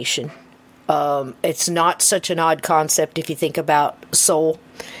reincarnation. It's not such an odd concept if you think about soul.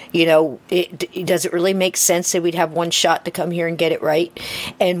 Does it really make sense that we'd have one shot to come here and get it right?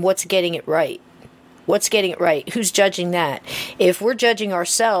 And what's getting it right? What's getting it right? Who's judging that? If we're judging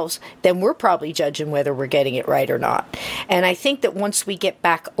ourselves, then we're probably judging whether we're getting it right or not. And I think that once we get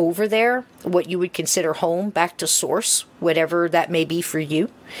back over there, what you would consider home, back to source, whatever that may be for you,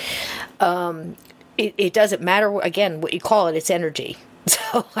 it doesn't matter, again, what you call it, it's energy.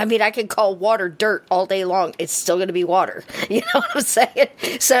 So, I can call water dirt all day long. It's still going to be water. You know what I'm saying?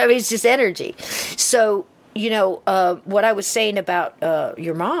 So, it's just energy. So, what I was saying about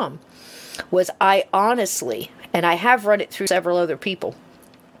your mom, was I honestly, and I have run it through several other people,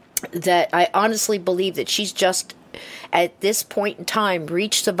 that I honestly believe that she's just at this point in time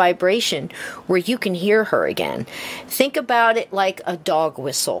reached the vibration where you can hear her again. Think about it like a dog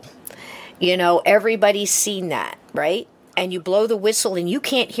whistle. You know, everybody's seen that, right? And you blow the whistle and you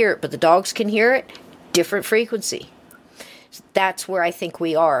can't hear it, but the dogs can hear it. Different frequency. That's where I think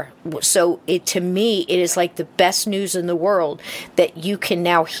we are. So to me, it is like the best news in the world that you can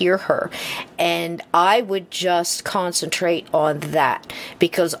now hear her. And I would just concentrate on that,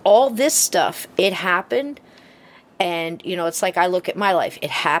 because all this stuff, it happened. And, you know, it's like I look at my life.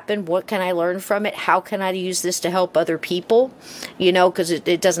 It happened. What can I learn from it? How can I use this to help other people? You know, because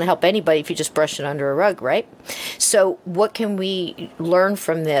it doesn't help anybody if you just brush it under a rug, right? So what can we learn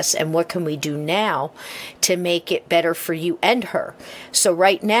from this, and what can we do now to make it better for you and her? So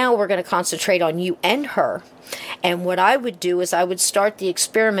right now we're going to concentrate on you and her. And what I would do is I would start the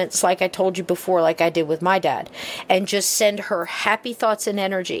experiments like I told you before, like I did with my dad, and just send her happy thoughts and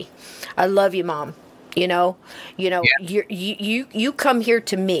energy. I love you, Mom. You know, yeah. you come here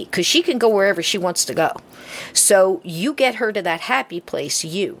to me, because she can go wherever she wants to go. So you get her to that happy place,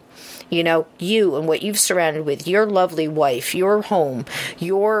 you and what you've surrounded with, your lovely wife, your home,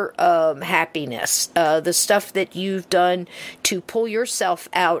 your happiness, the stuff that you've done to pull yourself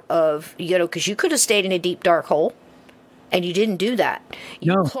out of, you know, because you could have stayed in a deep, dark hole, and you didn't do that.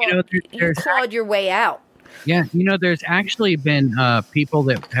 You clawed your way out. Yeah, you know, there's actually been people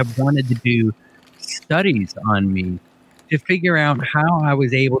that have wanted to do studies on me to figure out how I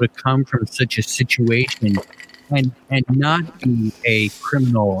was able to come from such a situation and not be a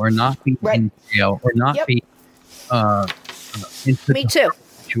criminal, or not be in jail, or not be in such a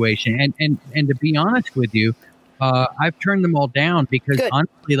situation. And to be honest with you, I've turned them all down, because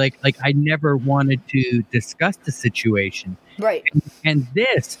honestly, like I never wanted to discuss the situation. Right. And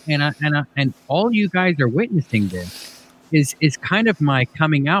this, and all you guys are witnessing this, is kind of my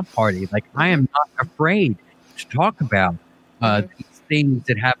coming out party. Like, I am not afraid to talk about these things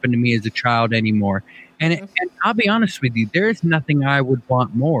that happened to me as a child anymore. And I'll be honest with you, there's nothing I would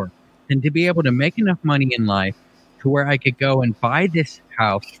want more than to be able to make enough money in life to where I could go and buy this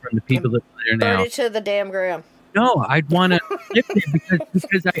house from the people that live there now. Burn it to the damn ground. No, I'd want to live there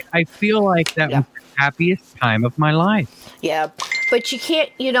because I feel like that was the happiest time of my life. Yeah, but you can't,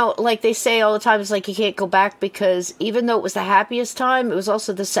 you know, like they say all the time, it's like you can't go back, because even though it was the happiest time, it was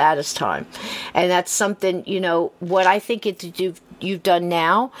also the saddest time. And that's something, you know, what I think you've done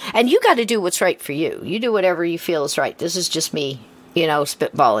now, and you got to do what's right for you. You do whatever you feel is right. This is just me, you know,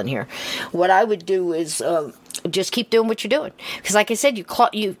 spitballing here. What I would do is just keep doing what you're doing, because like I said,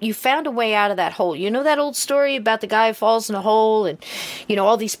 you found a way out of that hole. You know that old story about the guy who falls in a hole, and you know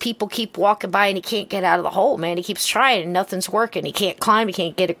all these people keep walking by and he can't get out of the hole, man. He keeps trying and nothing's working. He can't climb, he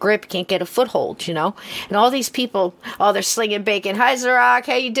can't get a grip, he can't get a foothold, you know. And all these people, they're slinging bacon. Hi Zarok,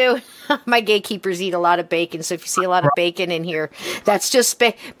 how you doing? My gatekeepers eat a lot of bacon, so if you see a lot of bacon in here, that's just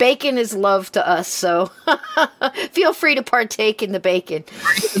bacon is love to us, so feel free to partake in the bacon.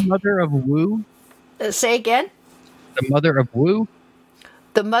 Are you the mother of Wu? Say again? The mother of Wu?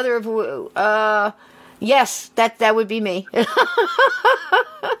 The mother of Wu. Yes, that would be me. Yep.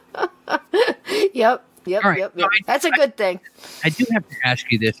 Right. Yep. That's a good thing. I do have to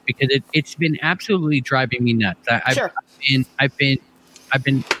ask you this, because it's been absolutely driving me nuts. I've been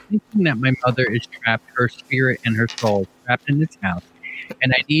thinking that my mother is trapped, her spirit and her soul trapped in this house,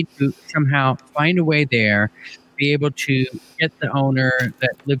 and I need to somehow find a way there, be able to get the owner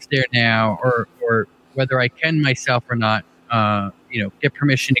that lives there now, or whether I can myself or not, get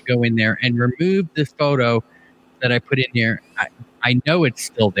permission to go in there and remove this photo that I put in there. I know it's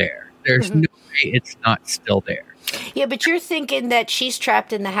still there. There's no way it's not still there. Yeah, but you're thinking that she's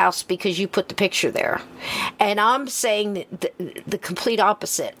trapped in the house because you put the picture there. And I'm saying the complete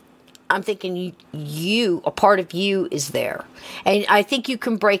opposite. I'm thinking a part of you is there. And I think you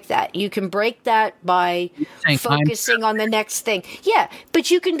can break that. You can break that by focusing on the next thing. Yeah,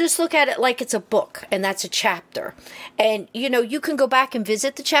 but you can just look at it like it's a book, and that's a chapter. And, you can go back and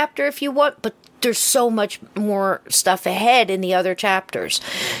visit the chapter if you want, but there's so much more stuff ahead in the other chapters.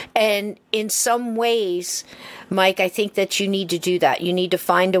 And in some ways, Mike, I think that you need to do that. You need to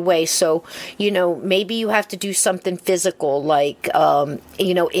find a way. So, maybe you have to do something physical, like,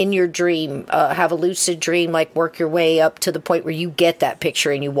 in your dream, have a lucid dream, like work your way up to the point where you get that picture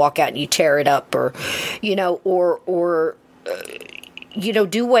and you walk out and you tear it up, or,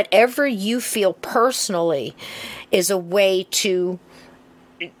 do whatever you feel personally is a way to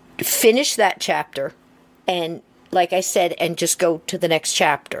finish that chapter, and like I said, and just go to the next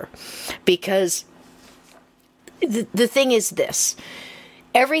chapter. Because the thing is this,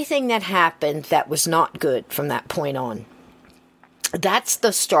 everything that happened that was not good from that point on, that's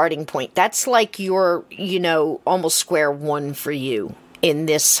the starting point. That's like your, almost square one for you in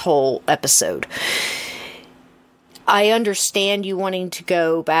this whole episode. I understand you wanting to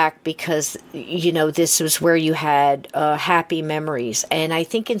go back because, this was where you had happy memories. And I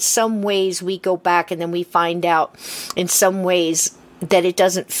think in some ways we go back and then we find out in some ways that it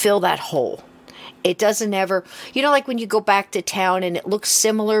doesn't fill that hole. It doesn't ever, like when you go back to town and it looks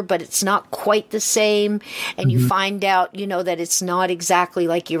similar, but it's not quite the same. And you find out, that it's not exactly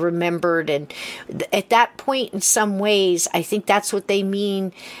like you remembered. And at that point, in some ways, I think that's what they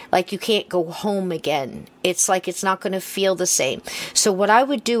mean. Like you can't go home again. It's like it's not going to feel the same. So what I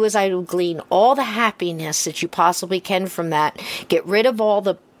would do is I would glean all the happiness that you possibly can from that. Get rid of all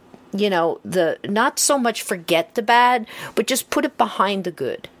the, not so much forget the bad, but just put it behind the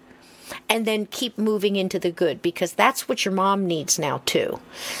good. And then keep moving into the good, because that's what your mom needs now too.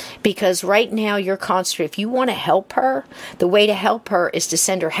 Because right now you're concentrating. If you want to help her, the way to help her is to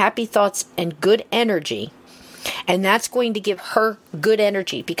send her happy thoughts and good energy. And that's going to give her good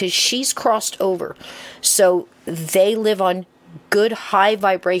energy because she's crossed over. So they live on good, high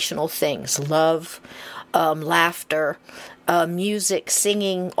vibrational things. Love, laughter, music,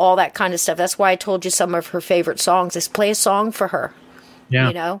 singing, all that kind of stuff. That's why I told you some of her favorite songs is play a song for her.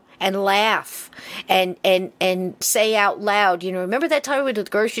 Yeah. And laugh and say out loud, remember that time we went to the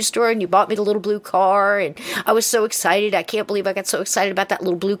grocery store and you bought me the little blue car and I was so excited. I can't believe I got so excited about that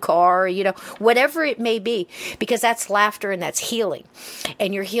little blue car, whatever it may be, because that's laughter and that's healing.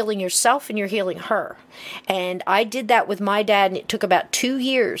 And you're healing yourself and you're healing her. And I did that with my dad, and it took about 2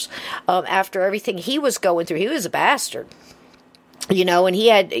 years after everything he was going through. He was a bastard. And he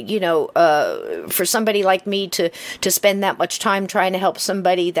had, for somebody like me to spend that much time trying to help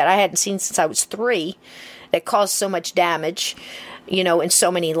somebody that I hadn't seen since I was 3, that caused so much damage, in so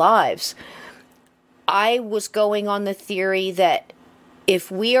many lives. I was going on the theory that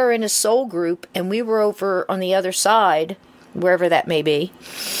if we are in a soul group and we were over on the other side, wherever that may be,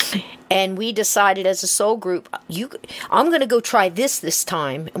 and we decided as a soul group, I'm going to go try this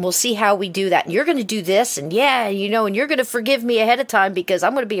time, and we'll see how we do that. And you're going to do this, and and you're going to forgive me ahead of time because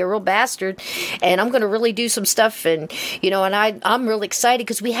I'm going to be a real bastard, and I'm going to really do some stuff, and I'm really excited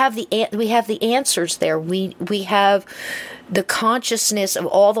because we have the answers there. We have the consciousness of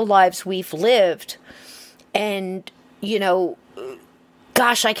all the lives we've lived, and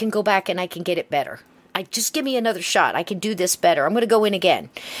gosh, I can go back and I can get it better. Just give me another shot. I can do this better. I'm going to go in again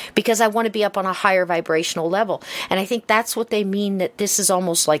because I want to be up on a higher vibrational level. And I think that's what they mean, that this is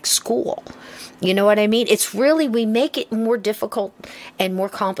almost like school. You know what I mean? It's really, we make it more difficult and more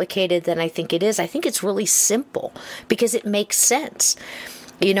complicated than I think it is. I think it's really simple because it makes sense.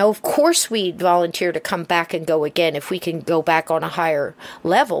 Of course we volunteer to come back and go again if we can go back on a higher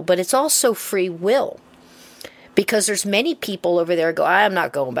level, but it's also free will because there's many people over there go, I'm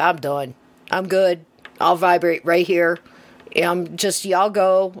not going back. I'm done. I'm good. I'll vibrate right here. Y'all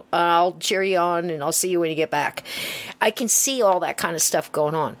go. I'll cheer you on, and I'll see you when you get back. I can see all that kind of stuff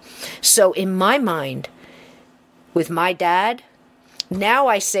going on. So in my mind, with my dad, now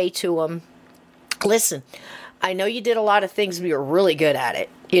I say to him, listen, I know you did a lot of things, but you're really good at it.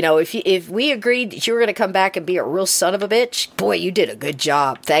 If we agreed that you were going to come back and be a real son of a bitch, boy, you did a good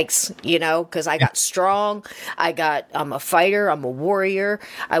job. Thanks, because I got strong. I'm a fighter. I'm a warrior.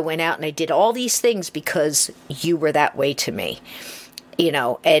 I went out and I did all these things because you were that way to me,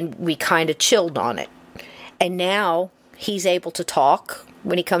 and we kind of chilled on it. And now he's able to talk.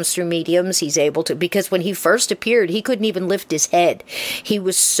 When he comes through mediums, he's able to, because when he first appeared, he couldn't even lift his head. He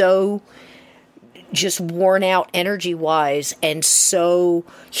was so just worn out energy-wise and so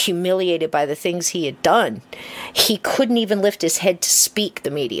humiliated by the things he had done. He couldn't even lift his head to speak, the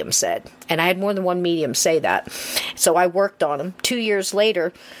medium said. And I had more than one medium say that. So I worked on him. 2 years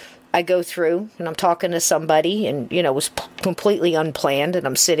later, I go through and I'm talking to somebody and, it was completely unplanned. And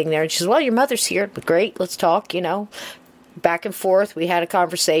I'm sitting there and she says, well, your mother's here. Great, let's talk, Back and forth, we had a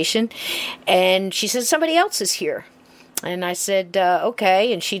conversation. And she said, somebody else is here. And I said,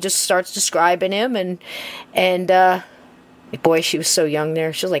 okay. And she just starts describing him. And boy, she was so young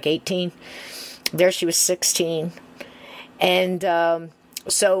there. She was like 18. There she was 16. And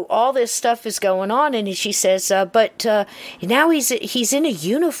so all this stuff is going on. And she says, but now he's in a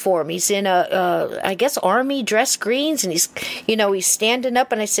uniform. He's in I guess, army dress greens. And he's standing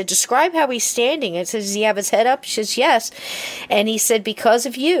up. And I said, describe how he's standing. And says, does he have his head up? She says, yes. And he said, because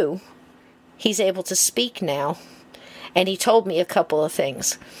of you, he's able to speak now. And he told me a couple of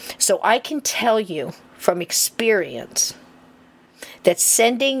things. So I can tell you from experience that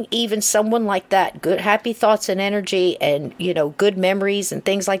sending even someone like that good, happy thoughts and energy and, good memories and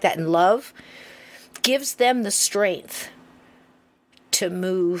things like that and love gives them the strength to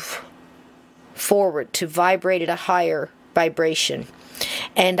move forward, to vibrate at a higher vibration.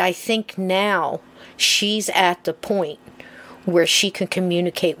 And I think now she's at the point where she can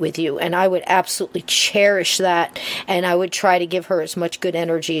communicate with you, and I would absolutely cherish that, and I would try to give her as much good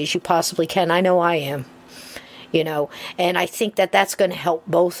energy as you possibly can. I know I am, and I think that that's going to help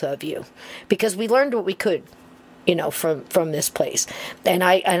both of you, because we learned what we could, from this place, and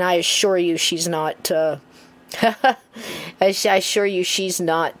I assure you she's not I assure you she's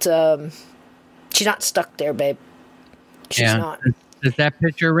not stuck there, babe. She's not. Does that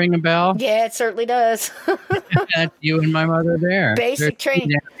picture ring a bell? Yeah, it certainly does. That's you and my mother there. Basic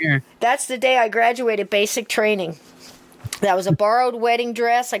training. That's the day I graduated basic training. That was a borrowed wedding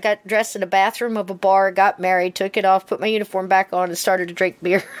dress. I got dressed in a bathroom of a bar, got married, took it off, put my uniform back on, and started to drink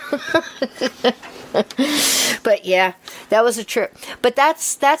beer. But yeah, that was a trip. But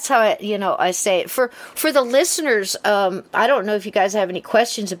that's how I say it. For the listeners, I don't know if you guys have any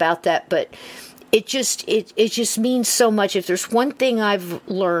questions about that, but it just means so much. If there's one thing I've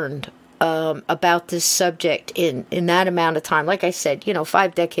learned about this subject in that amount of time, like I said,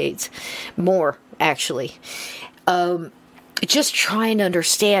 5 decades, more actually, just trying to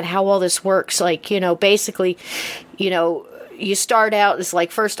understand how all this works. Like, basically, you start out, it's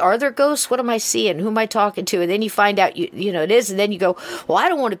like, first, are there ghosts? What am I seeing? Who am I talking to? And then you find out, it is. And then you go, well, I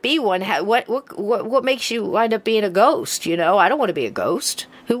don't want to be one. What makes you wind up being a ghost? I don't want to be a ghost.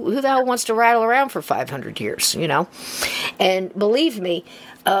 Who the hell wants to rattle around for 500 years, And believe me,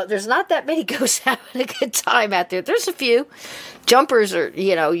 there's not that many ghosts having a good time out there. There's a few. Jumpers are,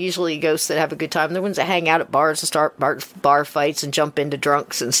 usually ghosts that have a good time. They're ones that hang out at bars and start bar fights and jump into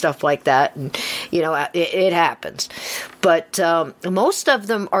drunks and stuff like that. And, it happens. But most of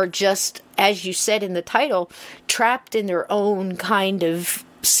them are just, as you said in the title, trapped in their own kind of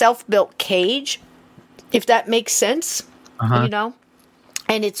self-built cage, if that makes sense,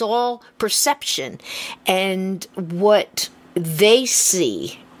 And it's all perception and what they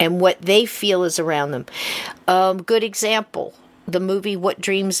see and what they feel is around them. Good example, the movie What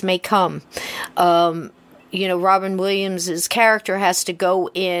Dreams May Come. Robin Williams' character has to go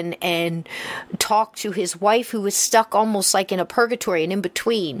in and talk to his wife who is stuck almost like in a purgatory and in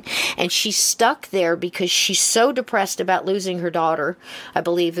between. And she's stuck there because she's so depressed about losing her daughter. I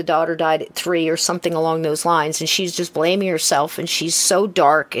believe the daughter died at 3 or something along those lines. And she's just blaming herself. And she's so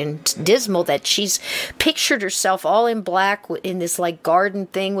dark and dismal that she's pictured herself all in black in this like garden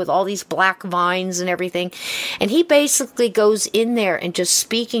thing with all these black vines and everything. And he basically goes in there and just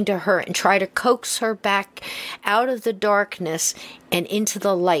speaking to her and try to coax her back out of the darkness and into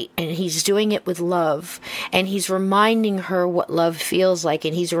the light, and he's doing it with love, and he's reminding her what love feels like,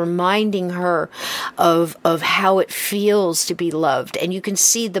 and he's reminding her of how it feels to be loved. And you can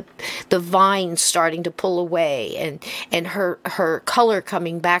see the vines starting to pull away and her color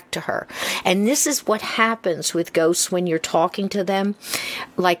coming back to her. And this is what happens with ghosts when you're talking to them.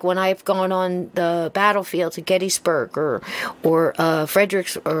 Like when I've gone on the battlefield to Gettysburg or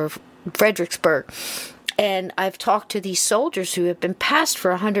Fredericksburg, and I've talked to these soldiers who have been past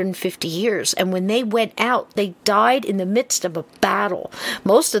for 150 years. And when they went out, they died in the midst of a battle.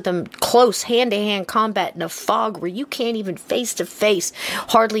 Most of them close hand-to-hand combat in a fog where you can't even face-to-face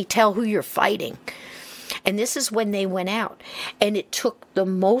hardly tell who you're fighting. And this is when they went out. And it took the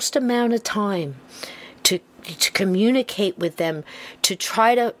most amount of time to communicate with them, to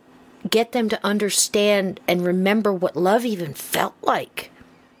try to get them to understand and remember what love even felt like.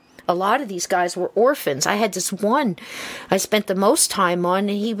 A lot of these guys were orphans. I had this one I spent the most time on,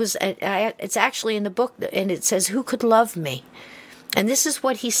 and he was, it's actually in the book, and it says, who could love me? And this is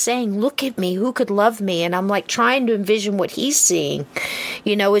what he's saying, look at me, who could love me? And I'm like trying to envision what he's seeing.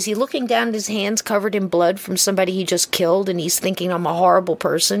 Is he looking down at his hands covered in blood from somebody he just killed, and he's thinking, I'm a horrible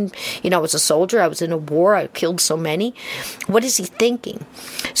person. I was a soldier, I was in a war, I killed so many. What is he thinking?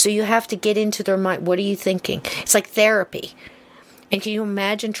 So you have to get into their mind. What are you thinking? It's like therapy. And can you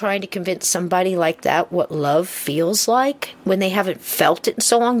imagine trying to convince somebody like that what love feels like when they haven't felt it in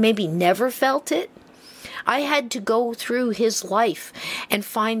so long, maybe never felt it? I had to go through his life and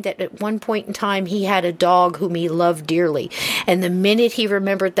find that at one point in time he had a dog whom he loved dearly. And the minute he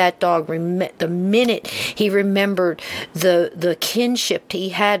remembered that dog, the minute he remembered the kinship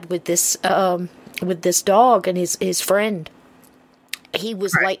he had with this dog and his friend, he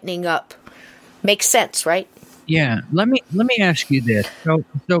was lightening up. Makes sense, right? Yeah, let me ask you this.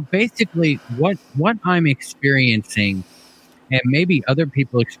 So basically, what I'm experiencing, and maybe other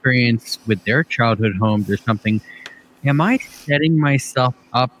people experience with their childhood homes or something, am I setting myself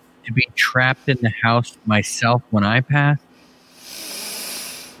up to be trapped in the house myself when I pass?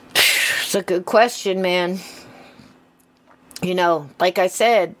 It's a good question, man. You know, like I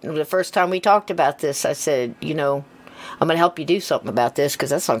said, the first time we talked about this, I said, you know, I'm going to help you do something about this because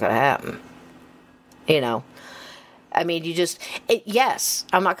that's not going to happen. You know, I mean, yes,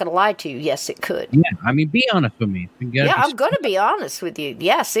 I'm not going to lie to you. Yes, it could. Yeah, I mean, be honest with me. I'm going to be honest with you.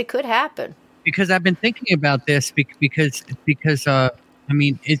 Yes, it could happen. Because I've been thinking about this because I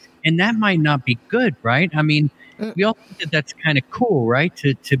mean, and that might not be good, right? I mean, we all think that that's kind of cool, right?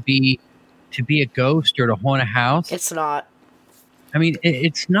 To be a ghost or to haunt a house. It's not. I mean,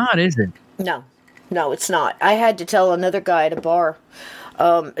 it's not, is it? No, it's not. I had to tell another guy at a bar.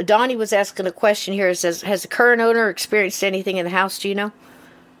 Donnie was asking a question here. It says, has the current owner experienced anything in the house? Do you know?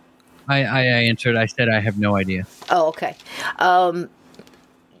 I answered. I said I have no idea. Oh, okay.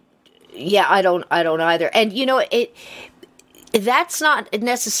 Yeah, I don't either. And you know, that's not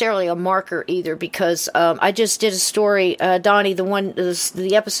necessarily a marker either, because I just did a story, Donnie, the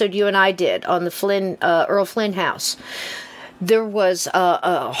episode you and I did on the Earl Flynn house. There was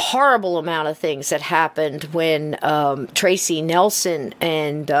a horrible amount of things that happened when Tracy Nelson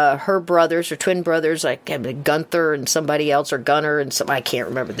and her brothers, or twin brothers, like Gunther and somebody else, or Gunner and some, I can't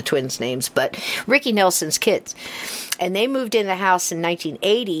remember the twins' names, but Ricky Nelson's kids. And they moved in the house in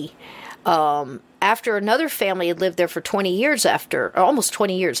 1980 after another family had lived there for almost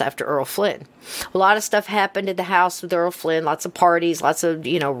 20 years after Earl Flynn. A lot of stuff happened in the house with Earl Flynn, lots of parties, lots of,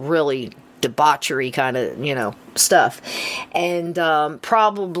 really debauchery kind of, stuff. And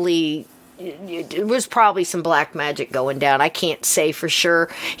probably, it was probably some black magic going down. I can't say for sure.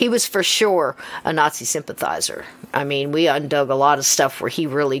 He was for sure a Nazi sympathizer. I mean, we undug a lot of stuff where he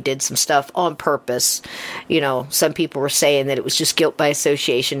really did some stuff on purpose. Some people were saying that it was just guilt by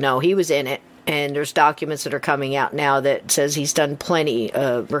association. No, he was in it. And there's documents that are coming out now that says he's done plenty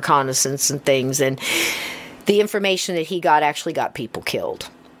of reconnaissance and things. And the information that he got actually got people killed.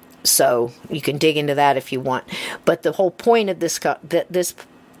 So you can dig into that if you want. But the whole point of this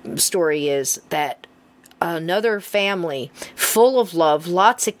story is that another family full of love,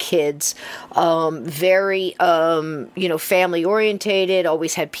 lots of kids, very, family orientated,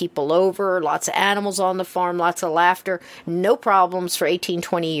 always had people over, lots of animals on the farm, lots of laughter, no problems for 18,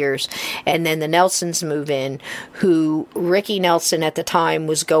 20 years. And then the Nelsons move in, who Ricky Nelson at the time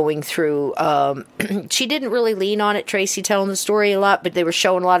was going through, she didn't really lean on it, Tracy telling the story a lot, but they were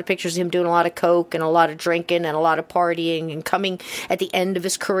showing a lot of pictures of him doing a lot of coke and a lot of drinking and a lot of partying, and coming at the end of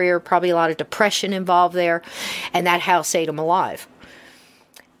his career, probably a lot of depression involved there. And that house ate him alive.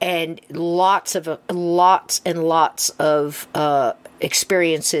 And lots of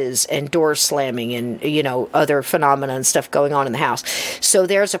experiences and doors slamming and, other phenomena and stuff going on in the house. So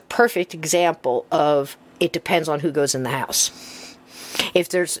there's a perfect example of it depends on who goes in the house. If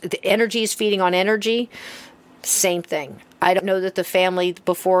the energy is feeding on energy, same thing. I don't know that the family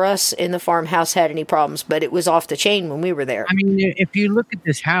before us in the farmhouse had any problems, but it was off the chain when we were there. I mean, if you look at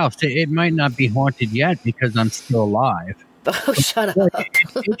this house, it might not be haunted yet because I'm still alive. Oh, shut up.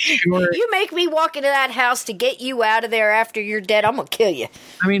 Sure. You make me walk into that house to get you out of there after you're dead, I'm going to kill you.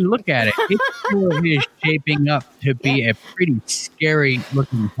 I mean, look at it. It sure is shaping up to be a pretty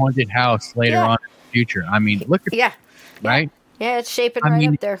scary-looking haunted house later on in the future. I mean, look at it, right? Yeah, it's shaping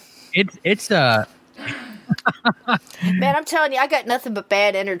up there. It's Man, I'm telling you, I got nothing but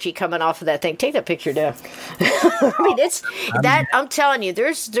bad energy coming off of that thing. Take that picture down. I mean, I'm telling you,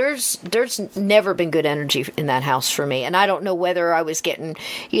 there's never been good energy in that house for me. And I don't know whether I was getting,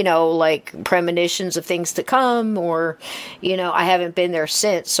 like premonitions of things to come, or, I haven't been there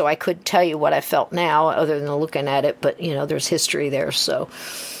since, so I couldn't tell you what I felt now other than looking at it. But, there's history there, so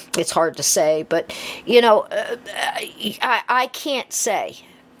it's hard to say. But, I can't say.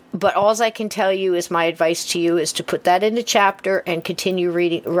 But all I can tell you is my advice to you is to put that in a chapter and continue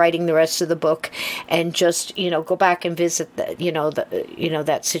writing the rest of the book, and just go back and visit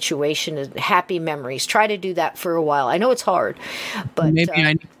that situation and happy memories. Try to do that for a while. I know it's hard, but maybe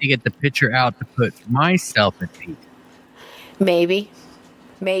I need to get the picture out to put myself at peace. Maybe.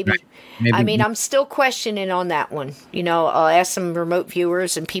 Right. I mean, I'm still questioning on that one. I'll ask some remote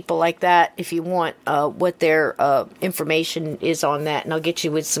viewers and people like that if you want what their information is on that, and I'll get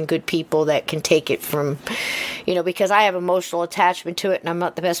you with some good people that can take it from, because I have emotional attachment to it, and I'm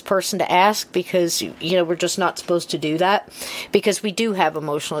not the best person to ask because, we're just not supposed to do that, because we do have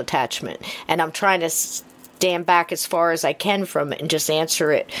emotional attachment, and I'm trying to stand back as far as I can from it and just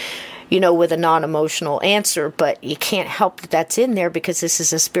answer it with a non-emotional answer, but you can't help that that's in there because this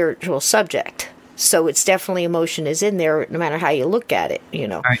is a spiritual subject. So it's definitely emotion is in there, no matter how you look at it, you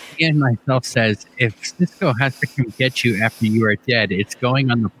know. All right, Ian myself says, if Cisco has to come get you after you are dead, it's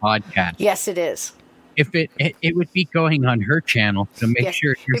going on the podcast. Yes, it is. If it would be going on her channel, so make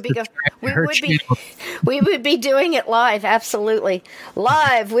sure you're subscribed to her channel. We would be doing it live, absolutely.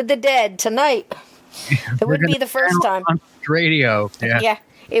 Live with the dead tonight. It wouldn't be the first time. On radio. Yeah.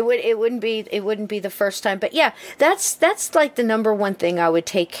 It wouldn't be the first time, but yeah, that's like the number one thing I would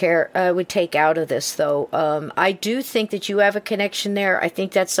take out of this, though. I do think that you have a connection there. I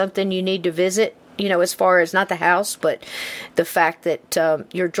think that's something you need to visit, you know, as far as not the house, but the fact that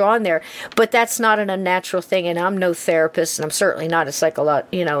you're drawn there. But that's not an unnatural thing, and I'm no therapist, and I'm certainly not a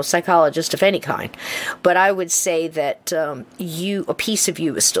psychologist of any kind. But I would say that a piece of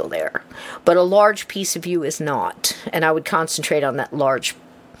you is still there, but a large piece of you is not, and I would concentrate on that large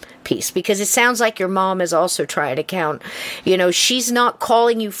piece, because it sounds like your mom is also trying to count. You know, she's not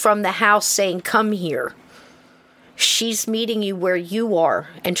calling you from the house saying, come here. She's meeting you where you are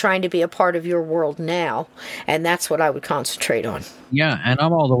and trying to be a part of your world now. And that's what I would concentrate on. Yeah, and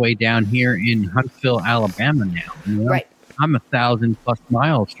I'm all the way down here in Huntsville, Alabama now. You know? Right. I'm 1,000+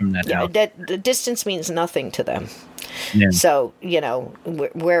 miles from that house. The distance means nothing to them. Yeah. So, you know,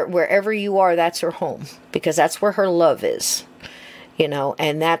 wherever you are, that's her home, because that's where her love is. You know,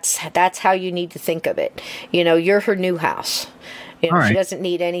 and that's how you need to think of it. You know, you're her new house. You know, she doesn't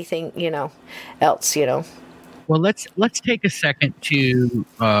need anything, you know, else, you know. Well, let's take a second to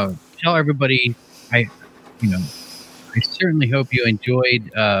tell everybody. I certainly hope you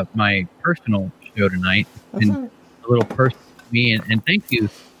enjoyed my personal show tonight. It's been a little personal to me, and thank you,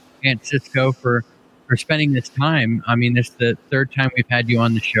 Aunt Cisco, for spending this time. I mean, this is the third time we've had you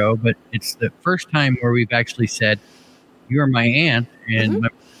on the show, but it's the first time where we've actually said, you're my aunt and my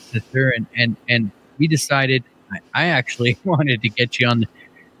sister, and we decided I actually wanted to get you on.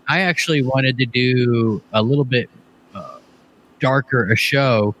 I actually wanted to do a little bit darker a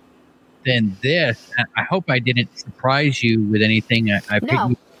show than this. I hope I didn't surprise you with anything I picked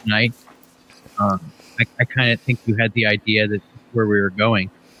you tonight. I kind of think you had the idea that where we were going.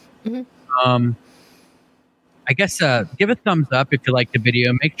 I guess give a thumbs up if you like the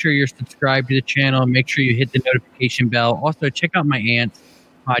video. Make sure you're subscribed to the channel. Make sure you hit the notification bell. Also, check out my aunt's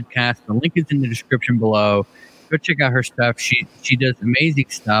podcast. The link is in the description below. Go check out her stuff. She does amazing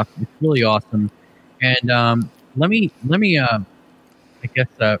stuff. It's really awesome. And let me I guess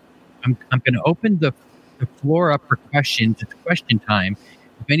I'm going to open the floor up for questions. It's question time.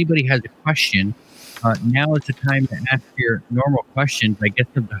 If anybody has a question, now is the time to ask your normal questions, I guess,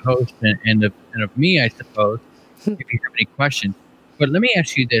 of the host and of me, I suppose, if you have any questions. But let me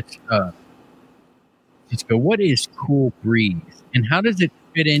ask you this, Cisco, what is Cool Breeze? And how does it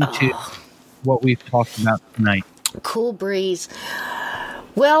fit into what we've talked about tonight? Cool Breeze.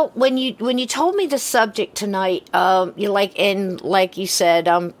 Well, when you told me the subject tonight, like you said,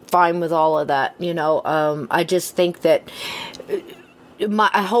 I'm fine with all of that. You know, I just think that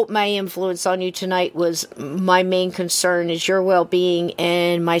I hope my influence on you tonight was my main concern is your well-being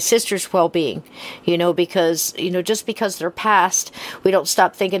and my sister's well-being. You know, because just because they're past, we don't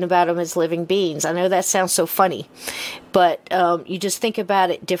stop thinking about them as living beings. I know that sounds so funny, but you just think about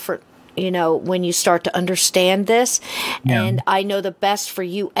it different. You know, when you start to understand this, and I know the best for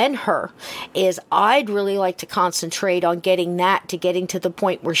you and her is I'd really like to concentrate on getting to the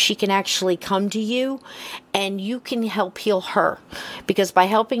point where she can actually come to you and you can help heal her, because by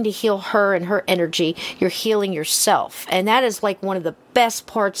helping to heal her and her energy, you're healing yourself. And that is like one of the best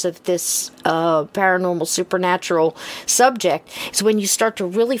parts of this paranormal supernatural subject is when you start to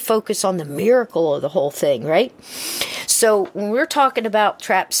really focus on the miracle of the whole thing, right? So when we're talking about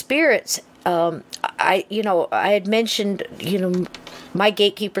trapped spirits, I had mentioned, my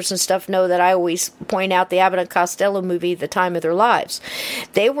gatekeepers and stuff know that I always point out the Abbott and Costello movie, The Time of Their Lives.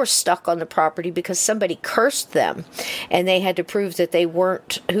 They were stuck on the property because somebody cursed them, and they had to prove that they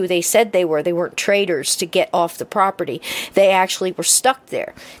weren't who they said they were. They weren't traitors to get off the property. They actually were stuck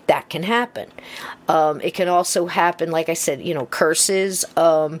there. That can happen. It can also happen, like I said, curses.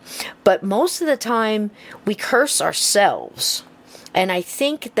 But most of the time, we curse ourselves. And I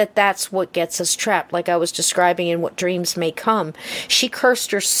think that that's what gets us trapped, like I was describing in What Dreams May Come. She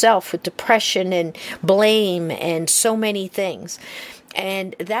cursed herself with depression and blame and so many things.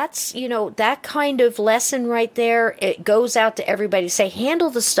 And that's, that kind of lesson right there, it goes out to everybody. Say, handle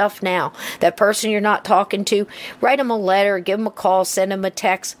the stuff now. That person you're not talking to, write them a letter, give them a call, send them a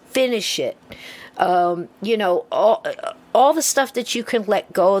text, finish it. All the stuff that you can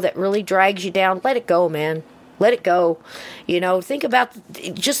let go that really drags you down, let it go, man. Let it go. Think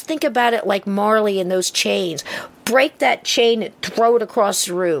about it like Marley and those chains. break that chain and throw it across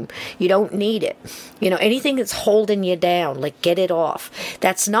the room. You don't need it. Anything that's holding you down, like, get it off.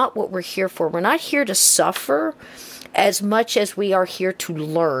 That's not what we're here for. We're not here to suffer as much as we are here to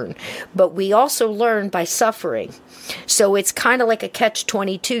learn. But we also learn by suffering. So it's kind of like a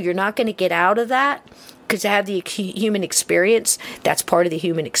catch-22. You're not going to get out of that. Because to have the human experience, that's part of the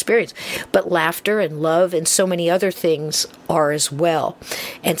human experience. But laughter and love and so many other things are as well.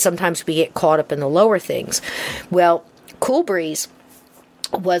 And sometimes we get caught up in the lower things. Well, Cool Breeze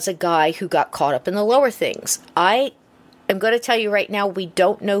was a guy who got caught up in the lower things. I am going to tell you right now, we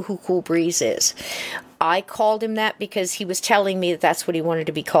don't know who Cool Breeze is. I called him that because he was telling me that that's what he wanted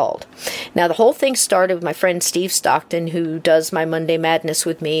to be called. Now, the whole thing started with my friend Steve Stockton, who does my Monday Madness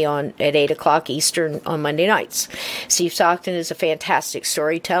with me at 8 o'clock Eastern on Monday nights. Steve Stockton is a fantastic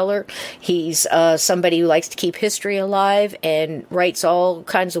storyteller. He's somebody who likes to keep history alive and writes all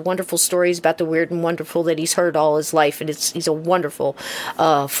kinds of wonderful stories about the weird and wonderful that he's heard all his life, and he's a wonderful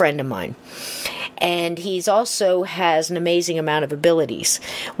friend of mine. And he's also has an amazing amount of abilities.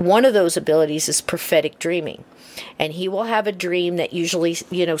 One of those abilities is prophetic dreaming. And he will have a dream that usually,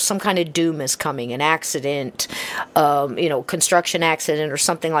 some kind of doom is coming, an accident, construction accident or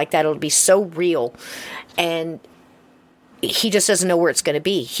something like that. It'll be so real. And he just doesn't know where it's going to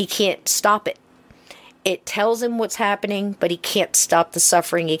be. He can't stop it. It tells him what's happening, but he can't stop the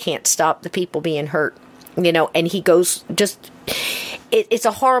suffering. He can't stop the people being hurt. And he goes just... It's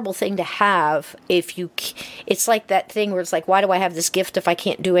a horrible thing to have it's like that thing where it's like, why do I have this gift if I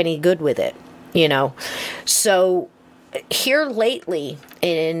can't do any good with it? So here lately,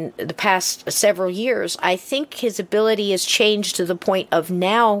 in the past several years, I think his ability has changed to the point of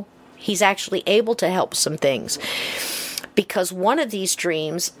now he's actually able to help some things. Because one of these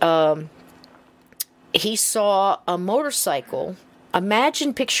dreams, he saw a motorcycle.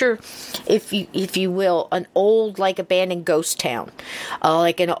 Picture, if you will, an old, like, abandoned ghost town,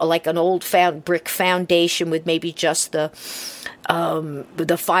 like an old brick foundation with maybe just the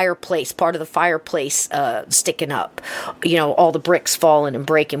fireplace, part of the fireplace sticking up. All the bricks falling and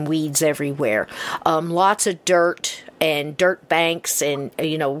breaking, weeds everywhere. Lots of dirt and dirt banks and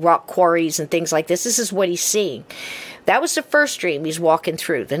rock quarries and things like this. This is what he's seeing. That was the first dream he's walking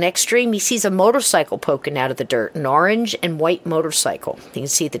through. The next dream, he sees a motorcycle poking out of the dirt, an orange and white motorcycle. You can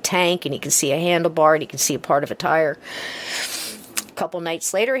see the tank, and you can see a handlebar, and you can see a part of a tire. A couple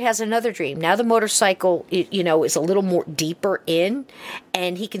nights later, he has another dream. Now the motorcycle, is a little more deeper in,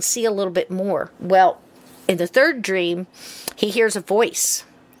 and he can see a little bit more. Well, in the third dream, he hears a voice.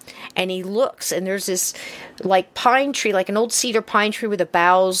 And he looks, and there's this, like, pine tree, like an old cedar pine tree with the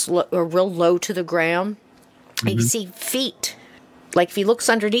boughs are real low to the ground. Mm-hmm. You can see feet. Like, if he looks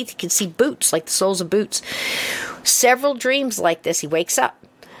underneath, you can see boots, like the soles of boots. Several dreams like this. He wakes up.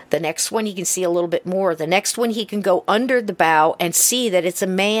 The next one, he can see a little bit more. The next one, he can go under the bough and see that it's a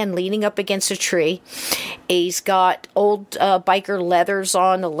man leaning up against a tree. He's got old biker leathers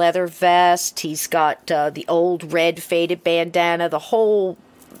on, a leather vest. He's got the old red faded bandana, the whole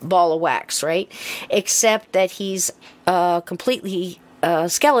ball of wax, right? Except that he's completely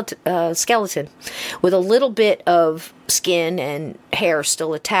skeleton with a little bit of skin and hair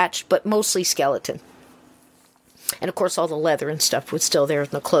still attached, but mostly skeleton. And of course, all the leather and stuff was still there in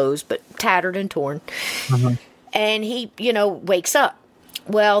the clothes, but tattered and torn. Mm-hmm. And he, wakes up.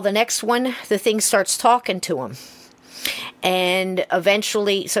 Well, the next one, the thing starts talking to him. And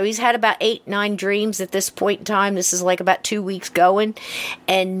eventually, so he's had about 8-9 dreams at this point in time. This is like about 2 weeks going.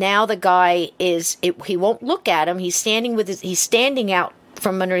 And now the guy he won't look at him. He's standing out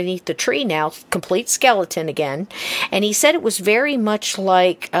from underneath the tree now, complete skeleton again. And he said it was very much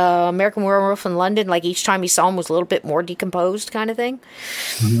like American Werewolf in London, like each time he saw him was a little bit more decomposed kind of thing.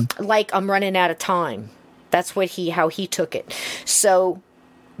 Mm-hmm. Like, I'm running out of time. That's how he took it. So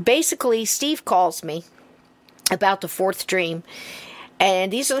basically, Steve calls me about the fourth dream.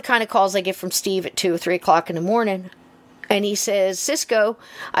 And these are the kind of calls I get from Steve at 2 or 3 o'clock in the morning. And he says, Cisco,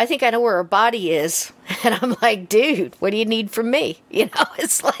 I think I know where her body is. And I'm like, dude, what do you need from me?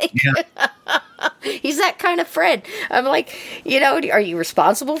 It's like, he's that kind of friend. I'm like, are you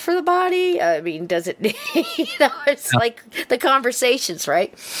responsible for the body? I mean, does it, it's like the conversations,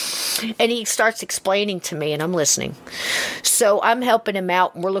 right? And he starts explaining to me and I'm listening. So I'm helping him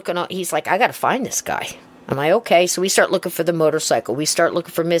out and we're looking on, he's like, I got to find this guy. I'm like, okay. So we start looking for the motorcycle. We start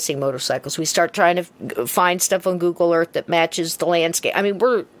looking for missing motorcycles. We start trying to find stuff on Google Earth that matches the landscape. I mean,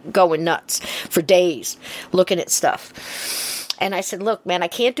 we're going nuts for days looking at stuff. And I said, look, man, I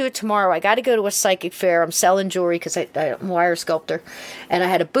can't do it tomorrow. I got to go to a psychic fair. I'm selling jewelry because I'm a wire sculptor. And I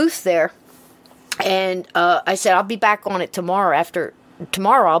had a booth there. And I said, I'll be back on it tomorrow.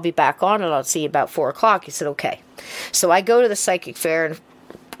 Tomorrow I'll be back on it. I'll see you about 4 o'clock. He said, okay. So I go to the psychic fair, and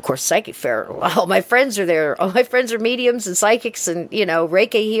of course, psychic fair, all my friends are there. All my friends are mediums and psychics and,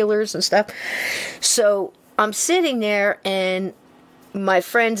 Reiki healers and stuff. So I'm sitting there, and my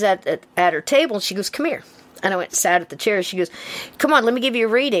friend's at her table, and she goes, come here. And I went and sat at the chair. She goes, come on, let me give you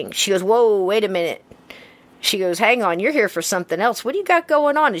a reading. She goes, whoa, wait a minute. She goes, hang on, you're here for something else. What do you got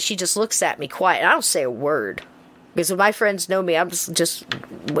going on? And she just looks at me quiet. I don't say a word. Because if my friends know me, I'm just,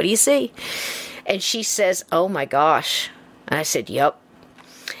 what do you see? And she says, oh my gosh. And I said, yep.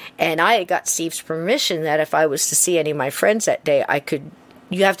 And I got Steve's permission that if I was to see any of my friends that day,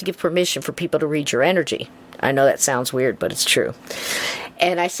 you have to give permission for people to read your energy. I know that sounds weird, but it's true.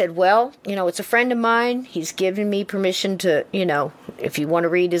 And I said, well, it's a friend of mine. He's given me permission to, if you want to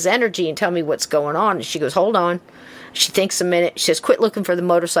read his energy and tell me what's going on. And she goes, hold on. She thinks a minute. She says, quit looking for the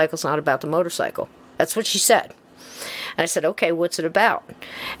motorcycle. It's not about the motorcycle. That's what she said. And I said, okay, what's it about?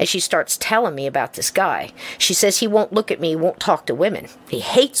 And she starts telling me about this guy. She says he won't look at me, he won't talk to women. He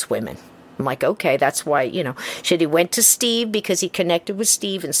hates women. I'm like, okay, that's why, she said he went to Steve because he connected with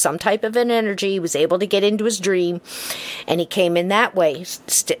Steve in some type of an energy. He was able to get into his dream, and he came in that way.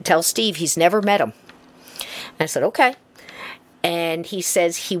 Tell Steve he's never met him. And I said, okay. And he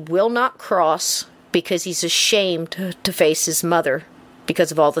says he will not cross because he's ashamed to face his mother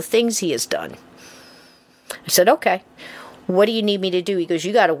because of all the things he has done. I said, okay. What do you need me to do? He goes,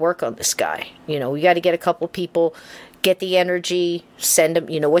 you got to work on this guy. We got to get a couple of people, get the energy, send them,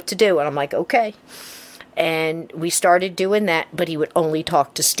 you know what to do. And I'm like, okay. And we started doing that, but he would only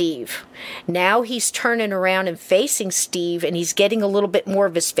talk to Steve. Now he's turning around and facing Steve, and he's getting a little bit more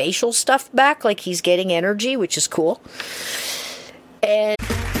of his facial stuff back, like he's getting energy, which is cool. And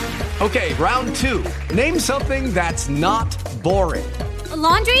okay, round 2. Name something that's not boring. A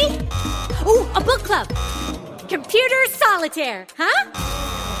laundry? Ooh, a book club. Computer solitaire, huh?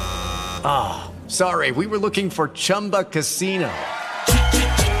 Ah, sorry, we were looking for Chumba Casino.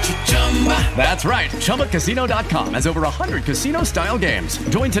 That's right, ChumbaCasino.com has over 100 casino-style games.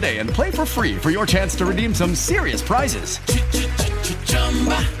 Join today and play for free for your chance to redeem some serious prizes.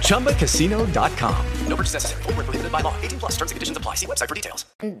 ChumbaCasino.com. No purchase necessary. Void where prohibited by law. 18 plus. Terms and conditions apply. See website for details.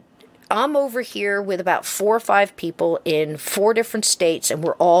 I'm over here with about 4 or 5 people in 4 different states, and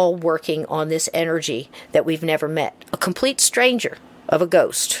we're all working on this energy that we've never met. A complete stranger of a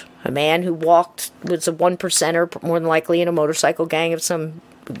ghost. A man who was a 1%er, more than likely in a motorcycle gang of some,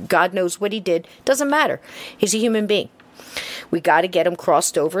 God knows what he did. Doesn't matter. He's a human being. We got to get him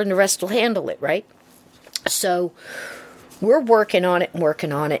crossed over, and the rest will handle it, right? So we're working on it.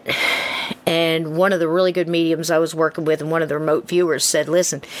 And one of the really good mediums I was working with and one of the remote viewers said,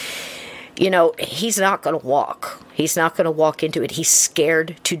 listen, he's not going to walk. He's not going to walk into it. He's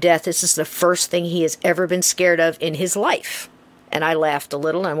scared to death. This is the first thing he has ever been scared of in his life. And I laughed a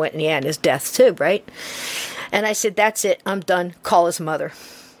little, and I went, yeah, and his death too, right? And I said, that's it. I'm done. Call his mother.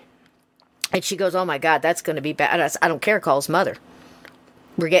 And she goes, oh my God, that's going to be bad. And I said, I don't care. Call his mother.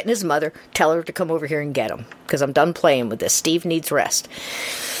 We're getting his mother. Tell her to come over here and get him, because I'm done playing with this. Steve needs rest.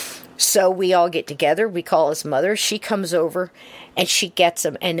 So we all get together. We call his mother. She comes over, and she gets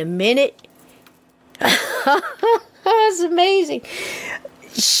him. And the minute, it's amazing.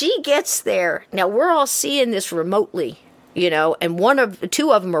 She gets there. Now, we're all seeing this remotely, and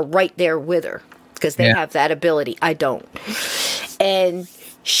 2 of them are right there with her because they have that ability. I don't. And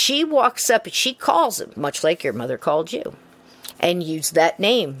she walks up and she calls him, much like your mother called you, and used that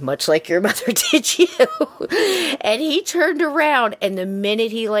name, much like your mother did you. And he turned around, and the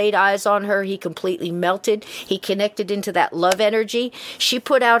minute he laid eyes on her, he completely melted. He connected into that love energy. She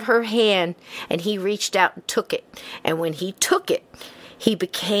put out her hand, and he reached out and took it. And when he took it, he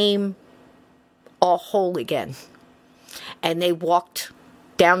became all whole again. And they walked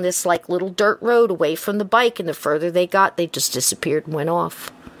down this like little dirt road away from the bike, and the further they got, they just disappeared and went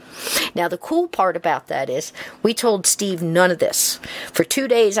off. Now, the cool part about that is we told Steve none of this. For 2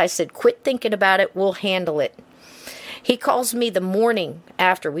 days, I said, quit thinking about it. We'll handle it. He calls me the morning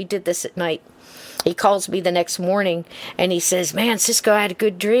after. We did this at night. He calls me the next morning, and he says, man, Cisco, I had a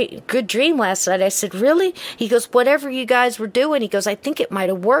good dream last night. I said, really? He goes, whatever you guys were doing, he goes, I think it might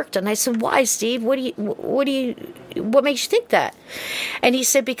have worked. And I said, why, Steve? What makes you think that? And he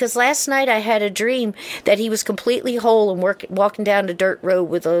said, because last night I had a dream that he was completely whole and walking down the dirt road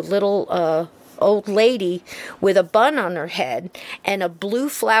with a little old lady with a bun on her head and a blue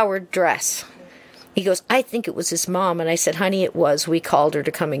flowered dress. He goes, I think it was his mom. And I said, honey, it was. We called her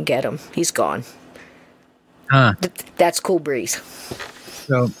to come and get him. He's gone. Huh. That's cool breeze.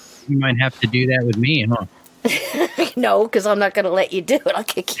 So you might have to do that with me, huh? No, because I'm not going to let you do it. I'll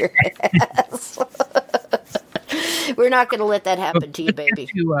kick your ass. We're not going to let that happen to you, baby.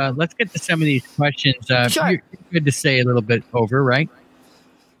 Let's get to some of these questions. Sure. You're good to say a little bit over, right?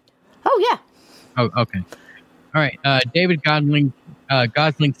 Oh, yeah. Oh, okay. All right. David Gosling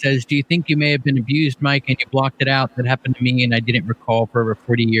says, do you think you may have been abused, Mike, and you blocked it out? That happened to me, and I didn't recall for over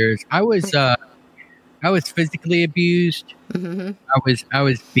 40 years. I was physically abused. Mm-hmm. I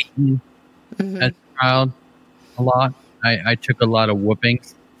was beaten as a child a lot. I took a lot of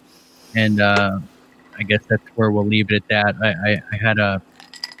whoopings, and I guess that's where we'll leave it at that. I had a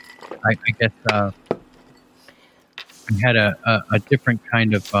different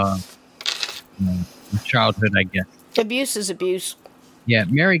kind of childhood, I guess. Abuse is abuse. Yeah.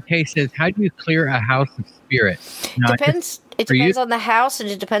 Mary Kay says, how do you clear a house of spirit? Now, It depends on the house, and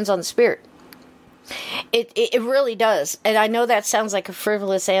it depends on the spirit. It really does. And I know that sounds like a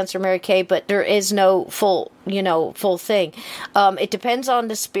frivolous answer, Mary Kay, but there is no full thing. It depends on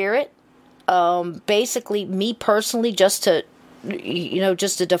the spirit. Basically, me personally, just to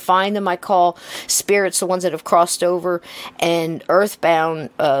define them, I call spirits the ones that have crossed over, and earthbound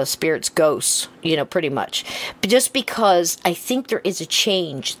spirits ghosts, pretty much. But just because I think there is a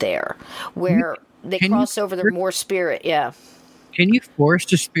change there where they cross over, they're more spirit, yeah. Can you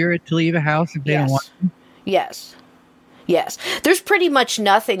force a spirit to leave a house if they don't want to? Yes. There's pretty much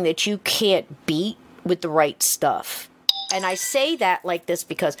nothing that you can't beat with the right stuff. And I say that like this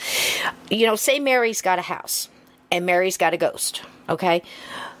because, say Mary's got a house and Mary's got a ghost, okay?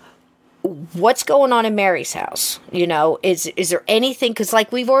 What's going on in Mary's house? Is there anything? Because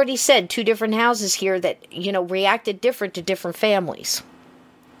like we've already said, 2 different houses here that, reacted different to different families,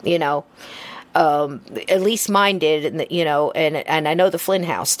 at least mine did, and I know the Flynn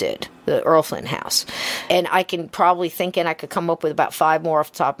house did, the Earl Flynn house. And I can probably I could come up with about 5 more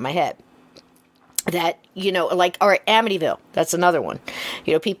off the top of my head. That, all right, Amityville, that's another one.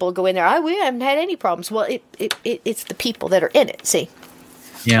 People go in there, we haven't had any problems. Well, it's the people that are in it, see?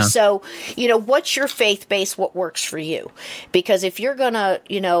 Yeah. So, what's your faith base? What works for you? Because if you're going to,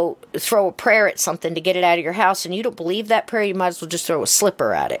 throw a prayer at something to get it out of your house and you don't believe that prayer, you might as well just throw a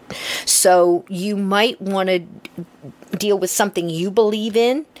slipper at it. So you might want to deal with something you believe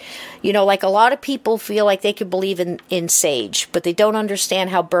in. Like a lot of people feel like they could believe in sage, but they don't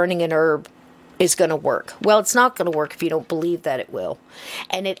understand how burning an herb is going to work. Well, it's not going to work if you don't believe that it will.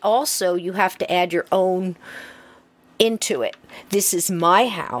 And it also, you have to add your own into it. This is my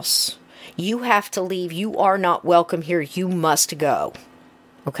house. You have to leave. You are not welcome here. You must go.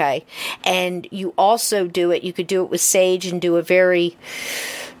 Okay? And you also do it, you could do it with sage and do a very,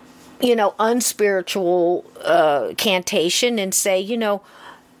 unspiritual cantation and say,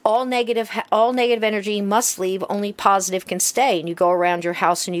 all negative energy must leave, only positive can stay. And you go around your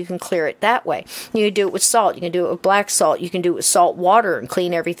house and you can clear it that way. You can do it with salt. You can do it with black salt. You can do it with salt water and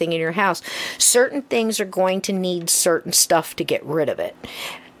clean everything in your house. Certain things are going to need certain stuff to get rid of it.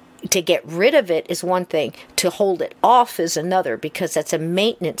 To get rid of it is one thing. To hold it off is another, because that's a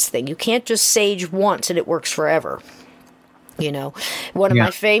maintenance thing. You can't just sage once and it works forever. One of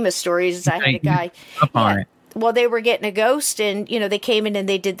my famous stories is I had a guy. Well, they were getting a ghost, and, they came in and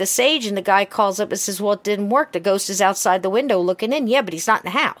they did the sage, and the guy calls up and says, well, it didn't work. The ghost is outside the window looking in. Yeah, but he's not in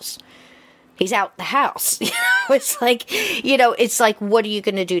the house. He's out the house. It's like, what are you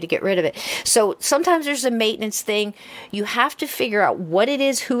going to do to get rid of it? So sometimes there's a maintenance thing. You have to figure out what it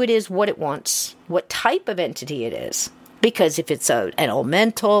is, who it is, what it wants, what type of entity it is. Because if it's an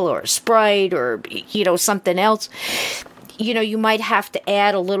elemental or a sprite or, something else, you might have to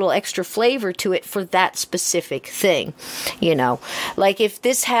add a little extra flavor to it for that specific thing. Like if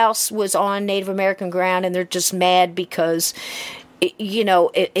this house was on Native American ground and they're just mad because,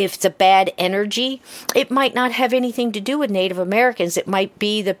 if it's a bad energy, it might not have anything to do with Native Americans. It might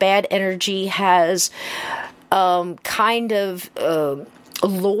be the bad energy has kind of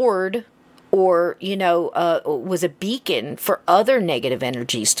lured or, was a beacon for other negative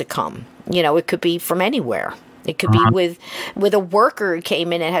energies to come. It could be from anywhere. It could be with a worker who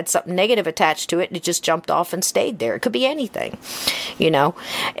came in and had something negative attached to it, and it just jumped off and stayed there. It could be anything,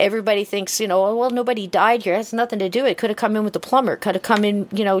 Everybody thinks, well, nobody died here. It has nothing to do. It could have come in with the plumber. It could have come in,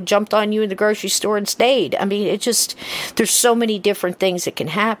 jumped on you in the grocery store and stayed. I mean, there's so many different things that can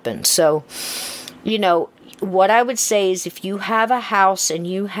happen. So, what I would say is if you have a house and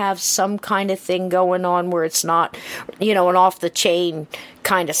you have some kind of thing going on where it's not, an off-the-chain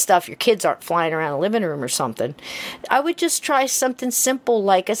kind of stuff, your kids aren't flying around the living room or something, I would just try something simple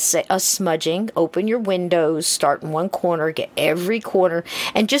like a smudging. Open your windows, start in one corner, get every corner,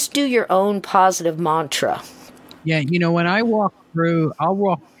 and just do your own positive mantra. Yeah, when I'll walk through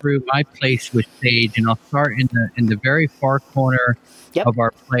my place with sage, and I'll start in the very far corner of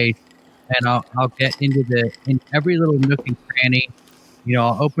our place. and I'll get in every little nook and cranny. You know,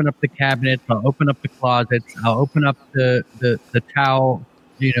 I'll open up the cabinets, I'll open up the closets, I'll open up the towel,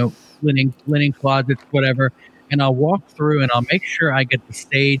 you know, linen closets, whatever, and I'll walk through and I'll make sure I get the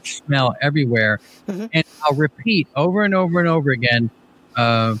sage smell everywhere, and I'll repeat over and over and over again.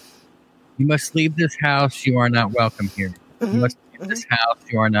 You must leave this house. You are not welcome here. You must leave this house.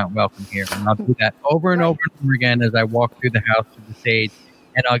 You are not welcome here. And I'll do that over and over and over again as I walk through the house with the sage,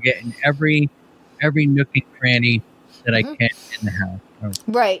 and I'll get in every nook and cranny that I can in the house.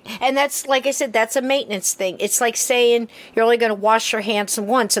 Right. And that's, like I said, that's a maintenance thing. It's like saying you're only going to wash your hands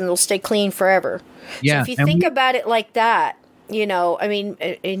once and they'll stay clean forever. Yeah. So if you think about it like that, you know, I mean,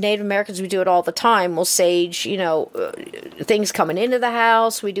 in Native Americans, we do it all the time. We'll sage, you know, things coming into the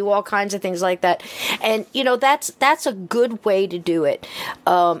house. We do all kinds of things like that. And, you know, that's a good way to do it.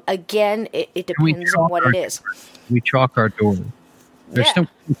 Again, it depends on what it is. We chalk our doors. There's some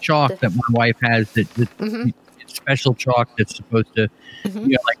chalk that my wife has that special chalk that's supposed to, you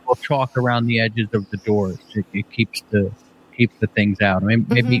know, like we'll chalk around the edges of the doors. It keeps the things out. I mean,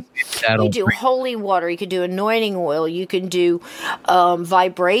 maybe that'll. You do holy water. You can do anointing oil. You can do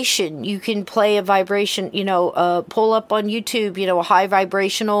vibration. You can play a vibration. You know, pull up on YouTube. You know, a high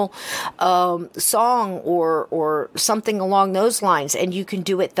vibrational song or something along those lines, and you can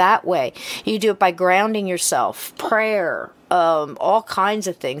do it that way. You do it by grounding yourself, prayer. All kinds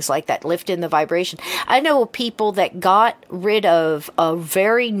of things like that, lift in the vibration. I know people that got rid of a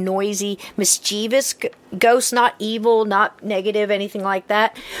very noisy, mischievous ghost, not evil, not negative, anything like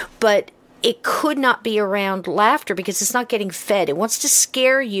that, but it could not be around laughter because it's not getting fed. It wants to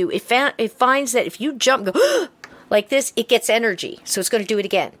scare you. It finds that if you jump, go like this, it gets energy. So it's going to do it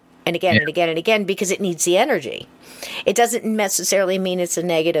again and again and again and again because it needs the energy. It doesn't necessarily mean it's a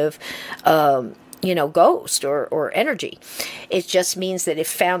negative you know, ghost or energy. It just means that it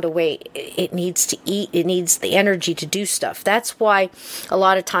found a way. It needs to eat. It needs the energy to do stuff. That's why a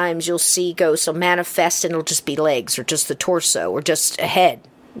lot of times you'll see ghosts will manifest and it'll just be legs or just the torso or just a head.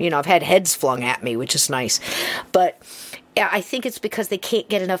 You know, I've had heads flung at me, which is nice. But I think it's because they can't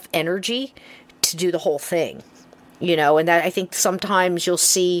get enough energy to do the whole thing. You know, and that I think sometimes you'll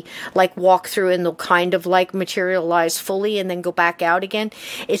see like walk through and they'll kind of like materialize fully and then go back out again.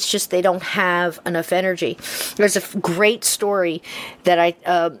 It's just they don't have enough energy. There's a great story that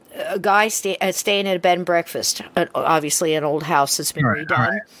a guy staying at a bed and breakfast, obviously an old house that's been redone.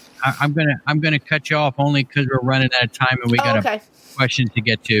 Right. I'm gonna cut you off only because we're running out of time and we got a question to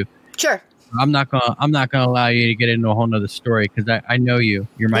get to. Sure. I'm not gonna allow you to get into a whole nother story because I know you.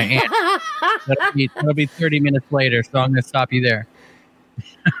 You're my aunt. That'll be 30 minutes later, so I'm gonna stop you there.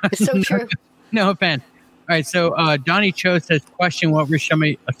 It's so true. No offense. All right, so Donnie Cho says, question: what were some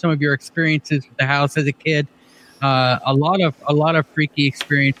of your experiences with the house as a kid? A lot of freaky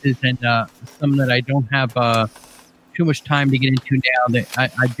experiences, and some that I don't have too much time to get into now. That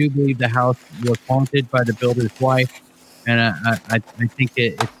I do believe the house was haunted by the builder's wife, and I think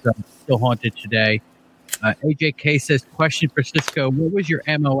it's still haunted today. AJK says, question for Cisco: what was your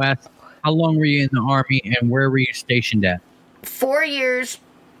MOS? How long were you in the Army, and where were you stationed at? 4 years,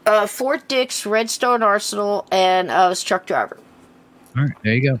 Fort Dix, Redstone Arsenal, and I was truck driver. All right,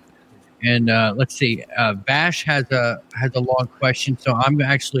 there you go. And let's see, Bash has a long question, so I'm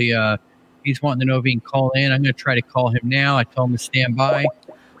actually he's wanting to know if he can call in. I'm going to try to call him now. I told him to stand by,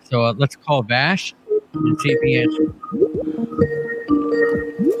 so let's call Bash and see if he answers.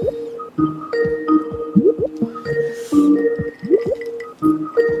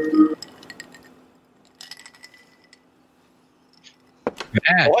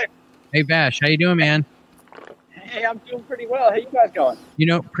 Bash. Hey Bash, how you doing, man? Hey, I'm doing pretty well. How you guys going? You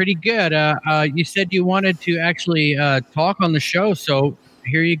know, pretty good. You said you wanted to actually talk on the show, so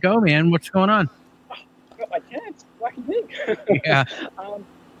here you go, man. What's going on? Oh, I got my chance. What can you think? Yeah.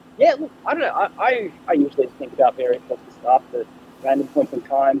 Yeah, look, I don't know. I usually think about various sorts of stuff at random points in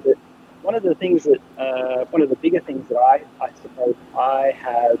time, but one of the things that, one of the bigger things that I suppose I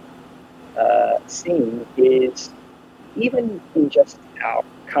have seen is even in just our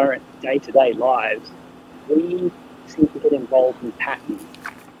current day-to-day lives, we seem to get involved in patterns.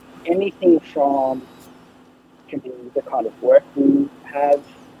 Anything from can be the kind of work we have,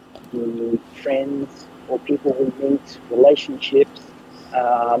 the friends or people we meet, relationships,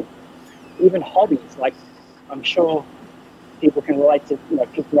 even hobbies. Like I'm sure people can relate to,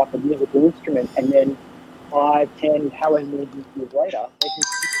 picking up a musical instrument and then 5, 10, however many years later, they can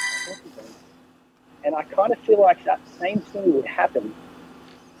pick it up. And I kind of feel like that same thing would happen,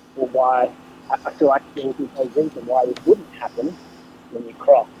 or why I feel like there would be no reason why it wouldn't happen when you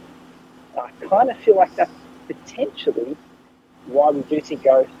cross. I kind of feel like that's potentially why we do see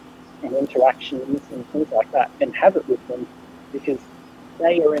ghosts and interactions and things like that and have it with them, because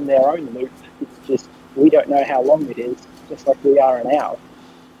they are in their own loop. It's just we don't know how long it is, just like we are in ours.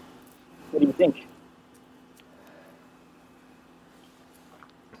 What do you think?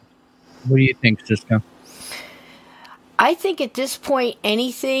 What do you think, Cisco? I think at this point,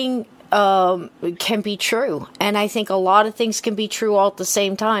 anything can be true. And I think a lot of things can be true all at the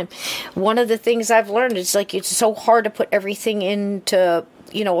same time. One of the things I've learned is like it's so hard to put everything into,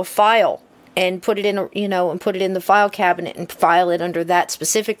 a file and put it in, and put it in the file cabinet and file it under that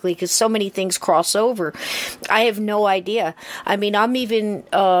specifically, because so many things cross over. I have no idea. I mean, I'm even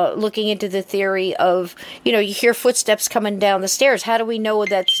looking into the theory of, you hear footsteps coming down the stairs. How do we know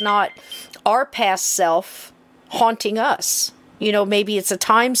that's not our past self haunting us? Maybe it's a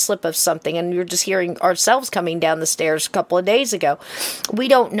time slip of something and you're just hearing ourselves coming down the stairs a couple of days ago. We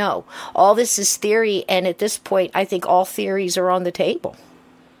don't know. All this is theory, and at this point, I think all theories are on the table.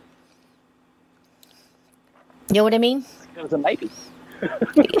 You know what I mean? It was a maybe.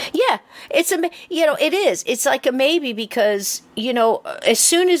 Yeah, it is. It's like a maybe because, as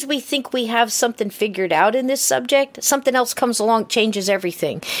soon as we think we have something figured out in this subject, something else comes along, changes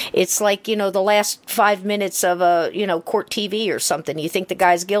everything. It's like, the last 5 minutes of a, court TV or something. You think the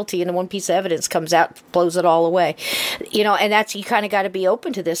guy's guilty and then one piece of evidence comes out, blows it all away. And that's, you kind of got to be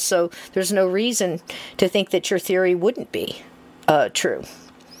open to this. So there's no reason to think that your theory wouldn't be true.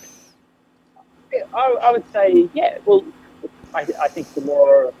 I would say, yeah, well, I think the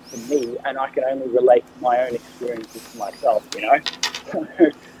more for me, and I can only relate my own experiences to myself,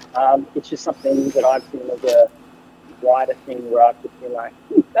 it's just something that I've seen as a wider thing where I've just been like,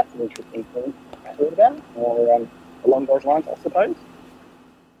 that's an interesting thing I thought about, or along those lines, I suppose.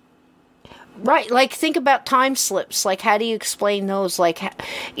 Right, like think about time slips. Like, how do you explain those? Like,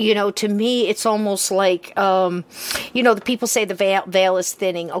 to me, it's almost like, the people say the veil is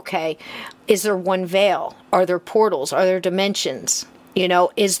thinning. Okay, is there one veil? Are there portals? Are there dimensions?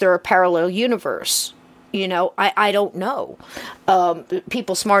 Is there a parallel universe? I don't know.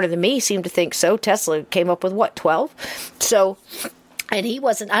 People smarter than me seem to think so. Tesla came up with 12? So... And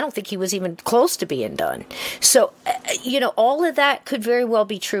I don't think he was even close to being done. So, all of that could very well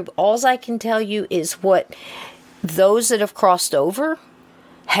be true. But all I can tell you is what those that have crossed over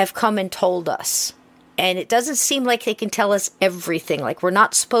have come and told us. And it doesn't seem like they can tell us everything. Like, we're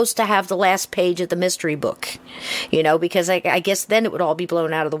not supposed to have the last page of the mystery book, because I guess then it would all be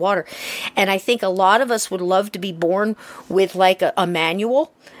blown out of the water. And I think a lot of us would love to be born with like a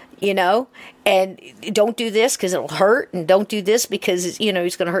manual, and don't do this because it'll hurt, and don't do this because,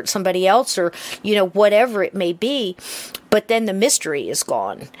 he's going to hurt somebody else, or, whatever it may be. But then the mystery is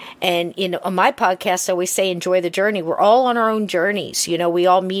gone. And, on my podcast, I always say, enjoy the journey. We're all on our own journeys. We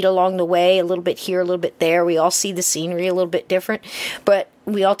all meet along the way, a little bit here, a little bit there. We all see the scenery a little bit different, but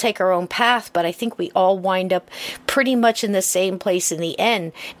we all take our own path. But I think we all wind up pretty much in the same place in the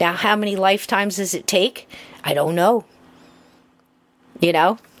end. Now, how many lifetimes does it take? I don't know.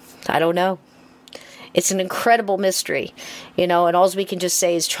 I don't know. It's an incredible mystery, and all we can just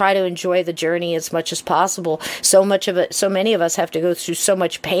say is try to enjoy the journey as much as possible. So many of us have to go through so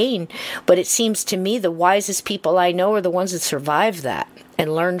much pain, but it seems to me the wisest people I know are the ones that survived that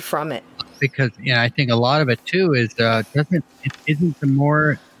and learned from it. Because I think a lot of it too is isn't the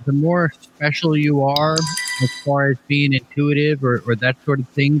more special you are as far as being intuitive or that sort of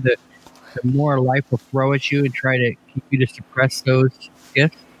thing, the more life will throw at you and try to keep you to suppress those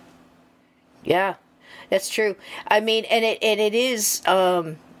gifts. Yeah, that's true. I mean, and it is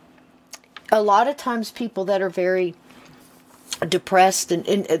a lot of times people that are very depressed, and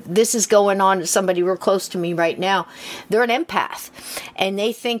this is going on to somebody real close to me right now. They're an empath, and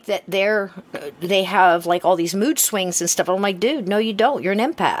they think that they have like all these mood swings and stuff. I'm like, dude, no, you don't. You're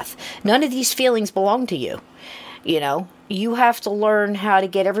an empath. None of these feelings belong to you. You have to learn how to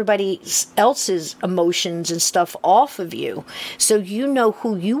get everybody else's emotions and stuff off of you so you know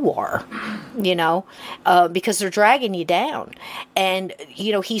who you are, because they're dragging you down. And,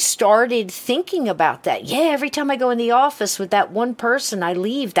 he started thinking about that. Yeah, every time I go in the office with that one person, I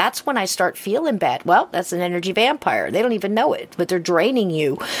leave. That's when I start feeling bad. Well, that's an energy vampire. They don't even know it, but they're draining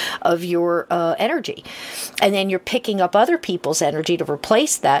you of your energy. And then you're picking up other people's energy to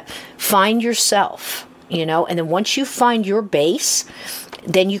replace that. Find yourself. And then once you find your base,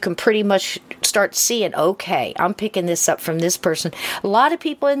 then you can pretty much start seeing, okay, I'm picking this up from this person. A lot of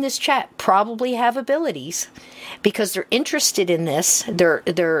people in this chat probably have abilities because they're interested in this.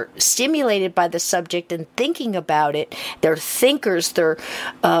 They're stimulated by the subject and thinking about it. They're thinkers. They're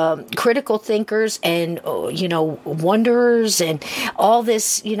critical thinkers and, wanderers and all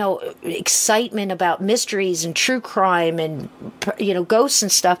this, excitement about mysteries and true crime and, ghosts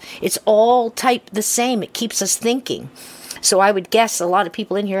and stuff. It's all typed the same. It keeps us thinking. So I would guess a lot of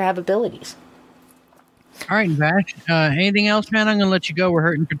people in here have abilities. All right, Vash. Anything else, man? I'm going to let you go. We're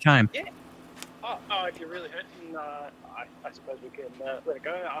hurting for time. Yeah. Oh, if you're really hurting, I suppose we can let it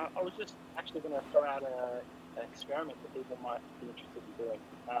go. I was just actually going to throw out an experiment that people might be interested in doing.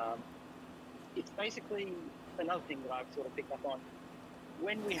 It's basically another thing that I've sort of picked up on.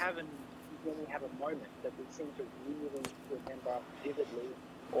 When we have a moment that we seem to really remember vividly,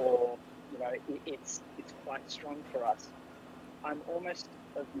 or it's quite strong for us, I'm almost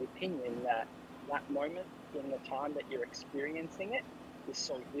of the opinion that moment in the time that you're experiencing it is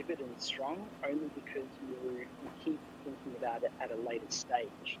so vivid and strong only because you keep thinking about it at a later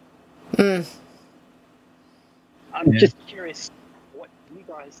stage. I'm just curious what you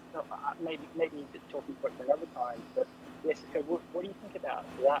guys, maybe talking for another time, but Jessica, what do you think about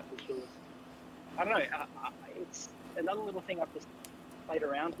that? Because, I don't know, it's another little thing I've just played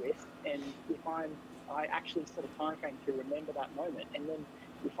around with, and if I actually set a time frame to remember that moment, and then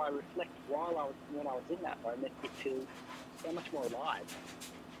if I reflect when I was in that moment, it feels so much more alive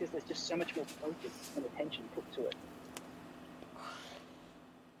because there's just so much more focus and attention put to it.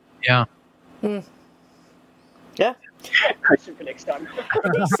 Yeah. Yeah. Question for next time.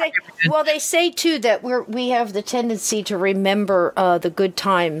 They say too that we have the tendency to remember the good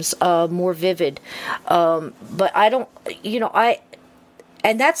times more vivid, but I don't.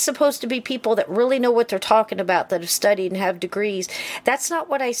 And that's supposed to be people that really know what they're talking about, that have studied and have degrees. That's not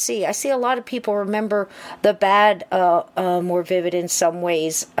what I see. I see a lot of people remember the bad more vivid in some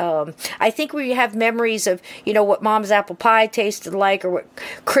ways. I think we have memories of, what mom's apple pie tasted like or what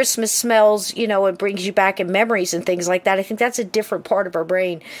Christmas smells, and brings you back in memories and things like that. I think that's a different part of our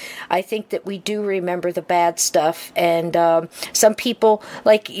brain. I think that we do remember the bad stuff. And some people,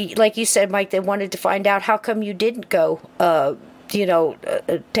 like you said, Mike, they wanted to find out how come you didn't go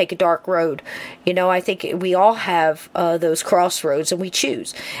take a dark road. I think we all have those crossroads and we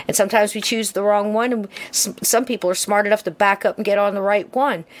choose. And sometimes we choose the wrong one, and some people are smart enough to back up and get on the right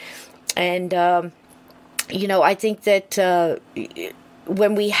one. And, I think that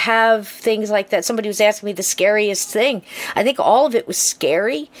when we have things like that, somebody was asking me the scariest thing. I think all of it was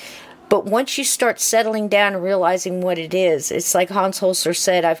scary. But once you start settling down and realizing what it is, it's like Hans Holzer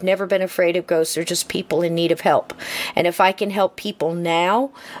said, I've never been afraid of ghosts. They're just people in need of help. And if I can help people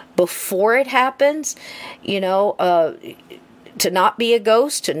now, before it happens, to not be a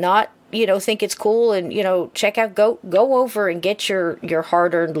ghost, to not, think it's cool and, check out, go over and get your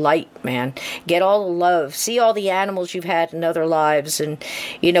hard-earned light, man. Get all the love. See all the animals you've had in other lives and,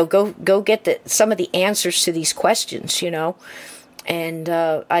 go get some of the answers to these questions, And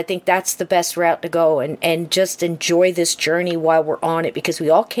I think that's the best route to go, and just enjoy this journey while we're on it, because we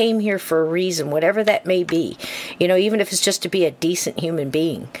all came here for a reason, whatever that may be. Even if it's just to be a decent human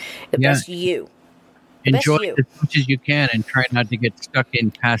being, the best you. Enjoy it as much as you can and try not to get stuck in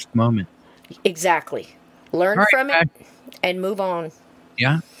past moments. Exactly. Learn from it and move on.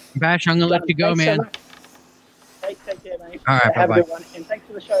 Yeah. Bash, I'm going to let you go, man. Take care, mate. All right, have bye-bye. a good one, and thanks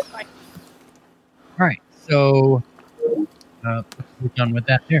for the show. Bye. All right, so... we're done with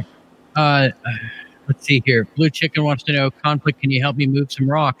that there. Let's see here. Blue Chicken wants to know, Conflict, can you help me move some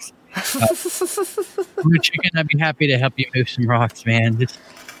rocks? Blue Chicken, I'd be happy to help you move some rocks, man.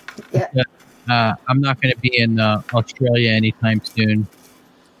 I'm not going to be in Australia anytime soon,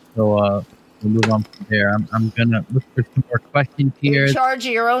 so we'll move on from there. I'm going to look for some more questions here. In charge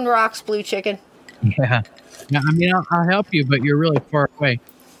of your own rocks, Blue Chicken. Yeah. I mean, I'll help you, but you're really far away.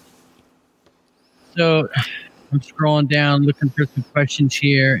 So... I'm scrolling down, looking for some questions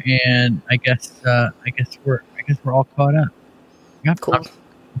here, and I guess we're all caught up. Yeah, cool.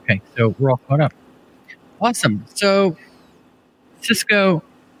 Okay, so we're all caught up. Awesome. So, Cisco,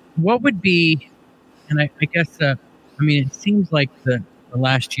 what would be, and I guess, it seems like the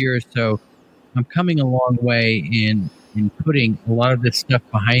last year or so, I'm coming a long way in putting a lot of this stuff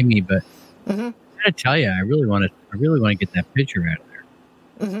behind me, but I gotta tell you, I really want to get that picture out of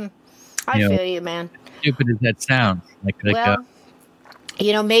there. I feel you, man. Stupid as that sounds,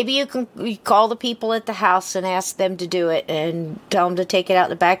 Maybe you call the people at the house and ask them to do it and tell them to take it out in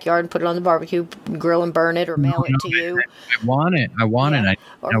the backyard and put it on the barbecue grill and burn it or mail it to you. I want it. I want it.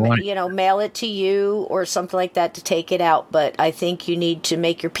 I want it. Mail it to you or something like that to take it out. But I think you need to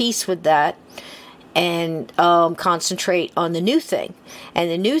make your peace with that and concentrate on the new thing. And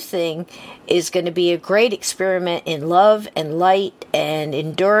the new thing is going to be a great experiment in love and light and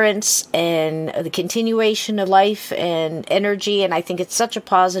endurance and the continuation of life and energy. And I think it's such a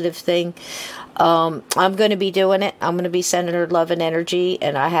positive thing. I'm going to be doing it. I'm going to be sending her love and energy,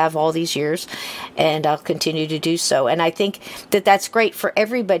 and I have all these years, and I'll continue to do so. And I think that that's great for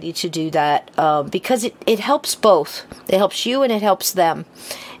everybody to do that because it helps both. It helps you and it helps them.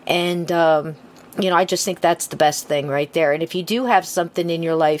 And I just think that's the best thing right there. And if you do have something in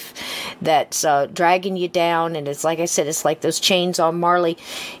your life that's dragging you down, and it's like I said, it's like those chains on Marley,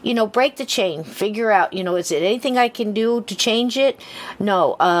 break the chain, figure out, is it anything I can do to change it?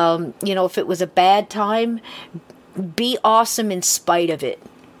 No. If it was a bad time, be awesome in spite of it,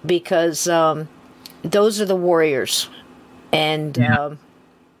 because those are the warriors. And,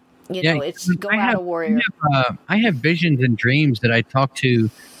 it's go out a warrior. I have visions and dreams that I talk to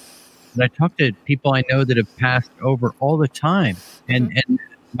people I know that have passed over all the time. And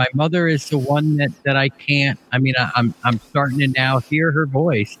my mother is the one that I can't, I'm starting to now hear her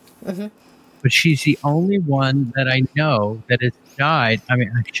voice, but she's the only one that I know that has died. I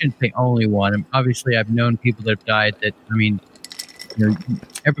shouldn't say only one. Obviously I've known people that have died that,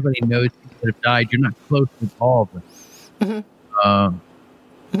 everybody knows people that have died. You're not close with all of them.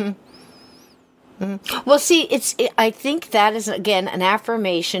 Well, see, I think that is, again, an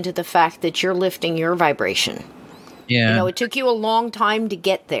affirmation to the fact that you're lifting your vibration. Yeah. It took you a long time to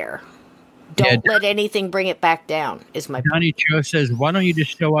get there. Don't let anything bring it back down, is my point. Johnny Joe says, why don't you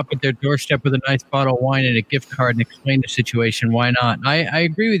just show up at their doorstep with a nice bottle of wine and a gift card and explain the situation? Why not? I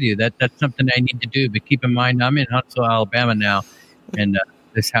agree with you. That's something I need to do. But keep in mind, I'm in Huntsville, Alabama now, and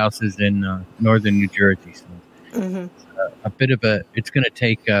this house is in northern New Jersey. So a bit of it's going to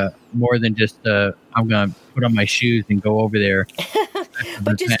take more than just I'm going to put on my shoes and go over there.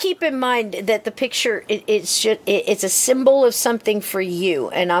 But just keep in mind that the picture it's a symbol of something for you,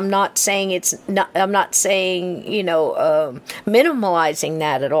 and I'm not saying minimalizing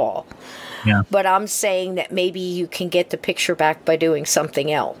that at all. Yeah. But I'm saying that maybe you can get the picture back by doing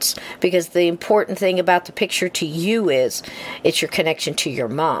something else. Because the important thing about the picture to you is it's your connection to your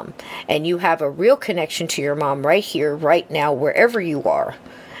mom. And you have a real connection to your mom right here, right now, wherever you are.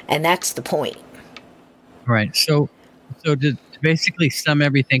 And that's the point. Right. So to basically sum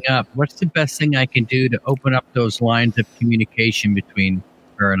everything up, what's the best thing I can do to open up those lines of communication between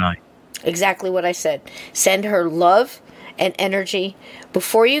her and I? Exactly what I said. Send her love and energy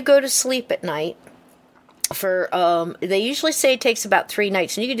before you go to sleep at night. They usually say it takes about 3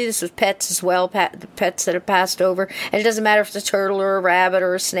 nights, and you can do this with pets as well, pets that are passed over, and it doesn't matter if it's a turtle or a rabbit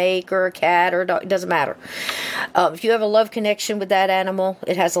or a snake or a cat or a dog, it doesn't matter. If you have a love connection with that animal,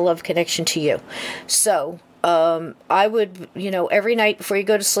 it has a love connection to you. So I would, every night before you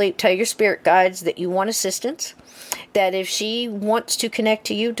go to sleep, tell your spirit guides that you want assistance, that if she wants to connect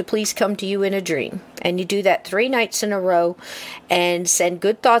to you, to please come to you in a dream. And you do that 3 nights in a row and send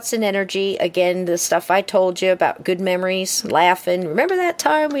good thoughts and energy. Again, the stuff I told you about good memories, laughing. Remember that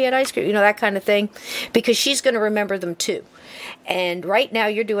time we had ice cream? That kind of thing. Because she's going to remember them too. And right now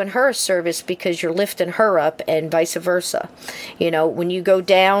you're doing her a service because you're lifting her up and vice versa. When you go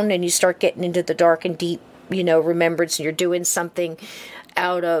down and you start getting into the dark and deep, remembrance, and you're doing something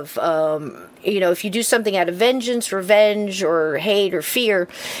out of, if you do something out of vengeance, revenge, or hate or fear,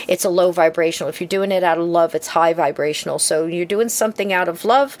 it's a low vibrational. If you're doing it out of love, it's high vibrational. So you're doing something out of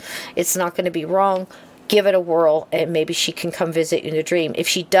love, it's not going to be wrong. Give it a whirl, and maybe she can come visit you in a dream. If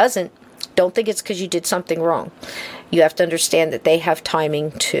she doesn't, don't think it's because you did something wrong. You have to understand that they have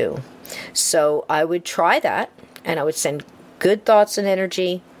timing too. So I would try that, and I would send good thoughts and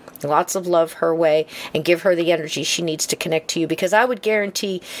energy, lots of love her way, and give her the energy she needs to connect to you, because I would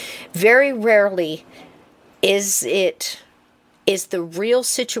guarantee very rarely is the real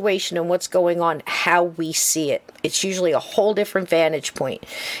situation and what's going on how we see it. It's usually a whole different vantage point.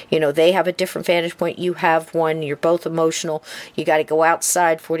 They have a different vantage point, you have one, you're both emotional, you got to go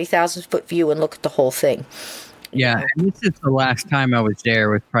outside 40,000 foot view and look at the whole thing. Yeah, and this is the last time I was there,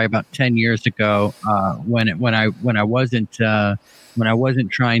 was probably about 10 years ago, when I wasn't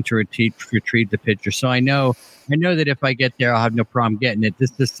trying to retrieve the picture. So I know that if I get there, I'll have no problem getting it.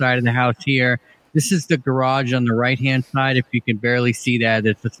 This side of the house here. This is the garage on the right-hand side. If you can barely see that,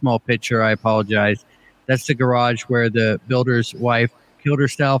 it's a small picture. I apologize. That's the garage where the builder's wife killed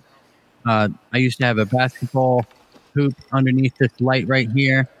herself. I used to have a basketball poop underneath this light right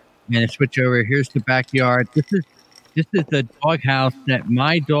here, and I switch over. Here's the backyard. This is the doghouse that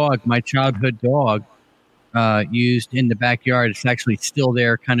my childhood dog, used in the backyard. It's actually still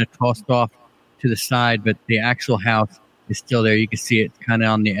there, kind of tossed off to the side, but the actual house is still there. You can see it kind of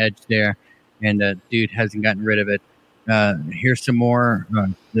on the edge there, and the dude hasn't gotten rid of it. Here's some more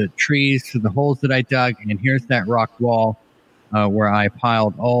the trees for the holes that I dug, and here's that rock wall where I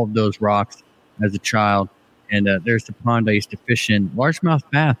piled all of those rocks as a child. And there's the pond I used to fish in, largemouth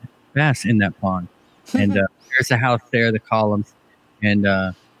bass in that pond. And there's the house there, the columns, and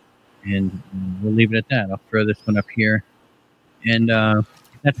we'll leave it at that. I'll throw this one up here, and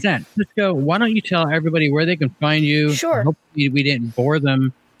that's that. Let's go. Why don't you tell everybody where they can find you? Sure. Hopefully we didn't bore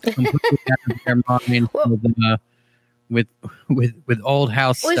them completely out of their mind with old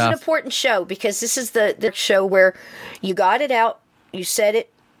house stuff. It was an important show because this is the show where you got it out, you said it,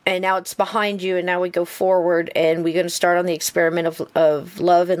 and now it's behind you, and now we go forward, and we're going to start on the experiment of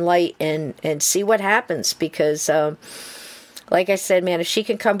love and light and see what happens. Because, like I said, man, if she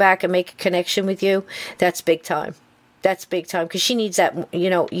can come back and make a connection with you, that's big time. That's big time because she needs that.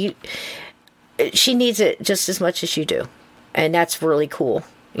 She needs it just as much as you do, and that's really cool.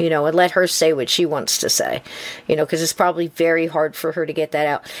 And let her say what she wants to say, because it's probably very hard for her to get that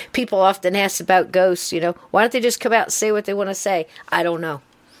out. People often ask about ghosts, why don't they just come out and say what they want to say? I don't know.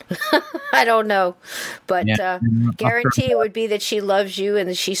 I don't know, but guarantee it would be that she loves you and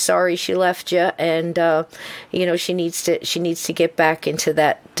that she's sorry she left you, and she needs to get back into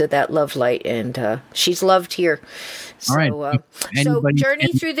that love light, and she's loved here. So, all right. So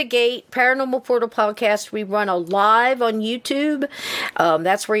Journey Through the Gate, Paranormal Portal Podcast, we run a live on YouTube.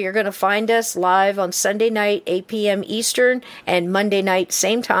 That's where you're going to find us live on Sunday night, 8 p.m. Eastern, and Monday night,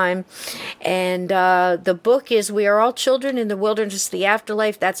 same time. And the book is We Are All Children in the Wilderness of the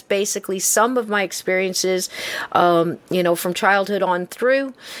Afterlife. That's basically some of my experiences, from childhood on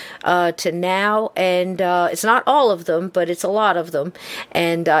through to now. And it's not all of them, but it's a lot of them.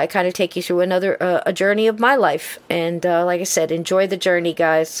 And I kind of take you through a journey of my life. And like I said, enjoy the journey,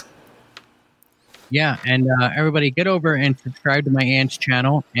 guys. Yeah, and everybody get over and subscribe to my aunt's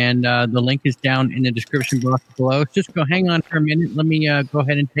channel, and the link is down in the description box below. Just go hang on for a minute. Let me go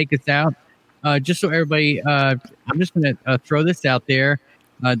ahead and take us out. Just so everybody, I'm just going to throw this out there.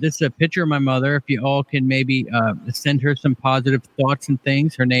 This is a picture of my mother. If you all can maybe send her some positive thoughts and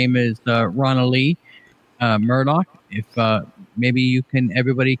things. Her name is Ronna Lee Murdoch. If maybe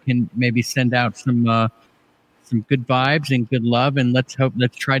everybody can maybe send out some good vibes and good love, and let's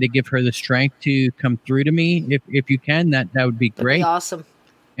try to give her the strength to come through to me. If you can, that would be great. That'd be awesome.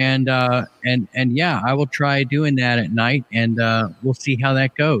 And yeah, I will try doing that at night, and we'll see how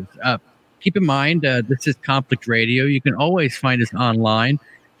that goes. Keep in mind, this is Conflict Radio. You can always find us online.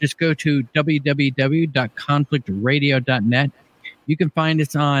 Just go to www.conflictradio.net. You can find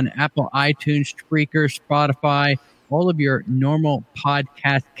us on Apple, iTunes, Spreaker, Spotify, all of your normal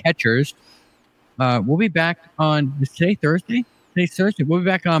podcast catchers. We'll be back on today, Thursday. Today's Thursday. We'll be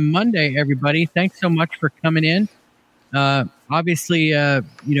back on Monday, everybody. Thanks so much for coming in. Obviously,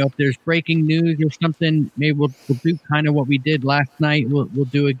 if there's breaking news or something, maybe we'll do kind of what we did last night. We'll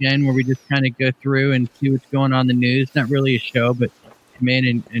do again, where we just kind of go through and see what's going on in the news. Not really a show, but come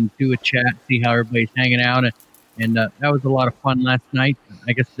in and do a chat, see how everybody's hanging out. And that was a lot of fun last night.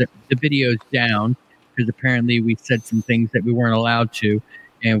 I guess the video's down because apparently we said some things that we weren't allowed to,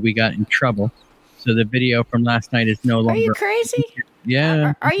 and we got in trouble. So the video from last night is no longer. Are you crazy?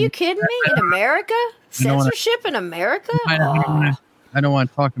 Yeah. Are you kidding me? In America? Censorship in America? I don't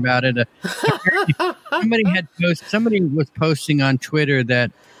want to talk about it. Somebody was posting on Twitter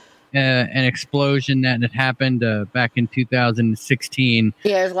that an explosion that had happened back in 2016.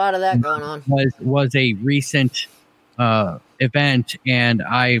 Yeah, there's a lot of that going on. Was a recent event, and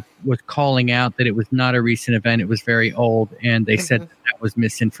I was calling out that it was not a recent event. It was very old, and they said that was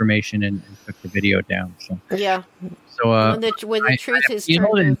misinformation and took the video down. So yeah. So when the truth is turned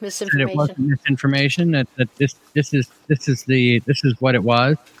to misinformation. It wasn't misinformation. That this is what it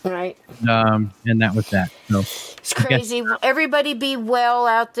was. Right. And that was that. So it's crazy. Everybody be well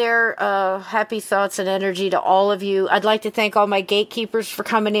out there. Happy thoughts and energy to all of you. I'd like to thank all my gatekeepers for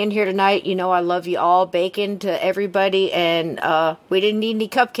coming in here tonight. I love you all. Bacon to everybody. And we didn't need any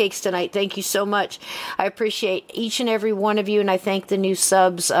cupcakes tonight. Thank you so much. I appreciate each and every one of you. And I thank the new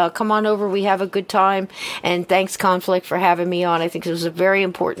subs. Come on over. We have a good time. And thanks, Conflict, for having me on. I think it was a very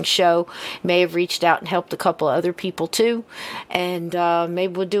important show. May have reached out and helped a couple of other people too. And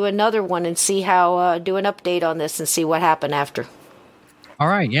maybe we'll do another one and see how, do an update on this and see what happened after. All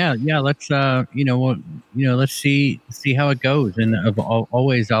right, yeah. Let's let's see how it goes, and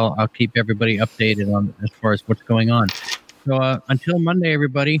always I'll keep everybody updated on as far as what's going on. So until Monday,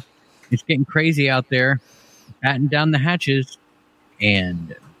 everybody, it's getting crazy out there. Batten down the hatches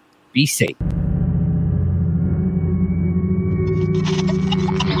and be safe.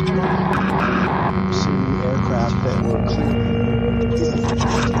 Aircraft that were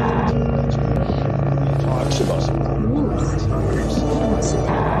talks about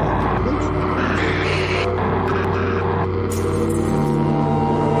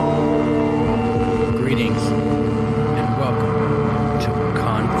Greetings.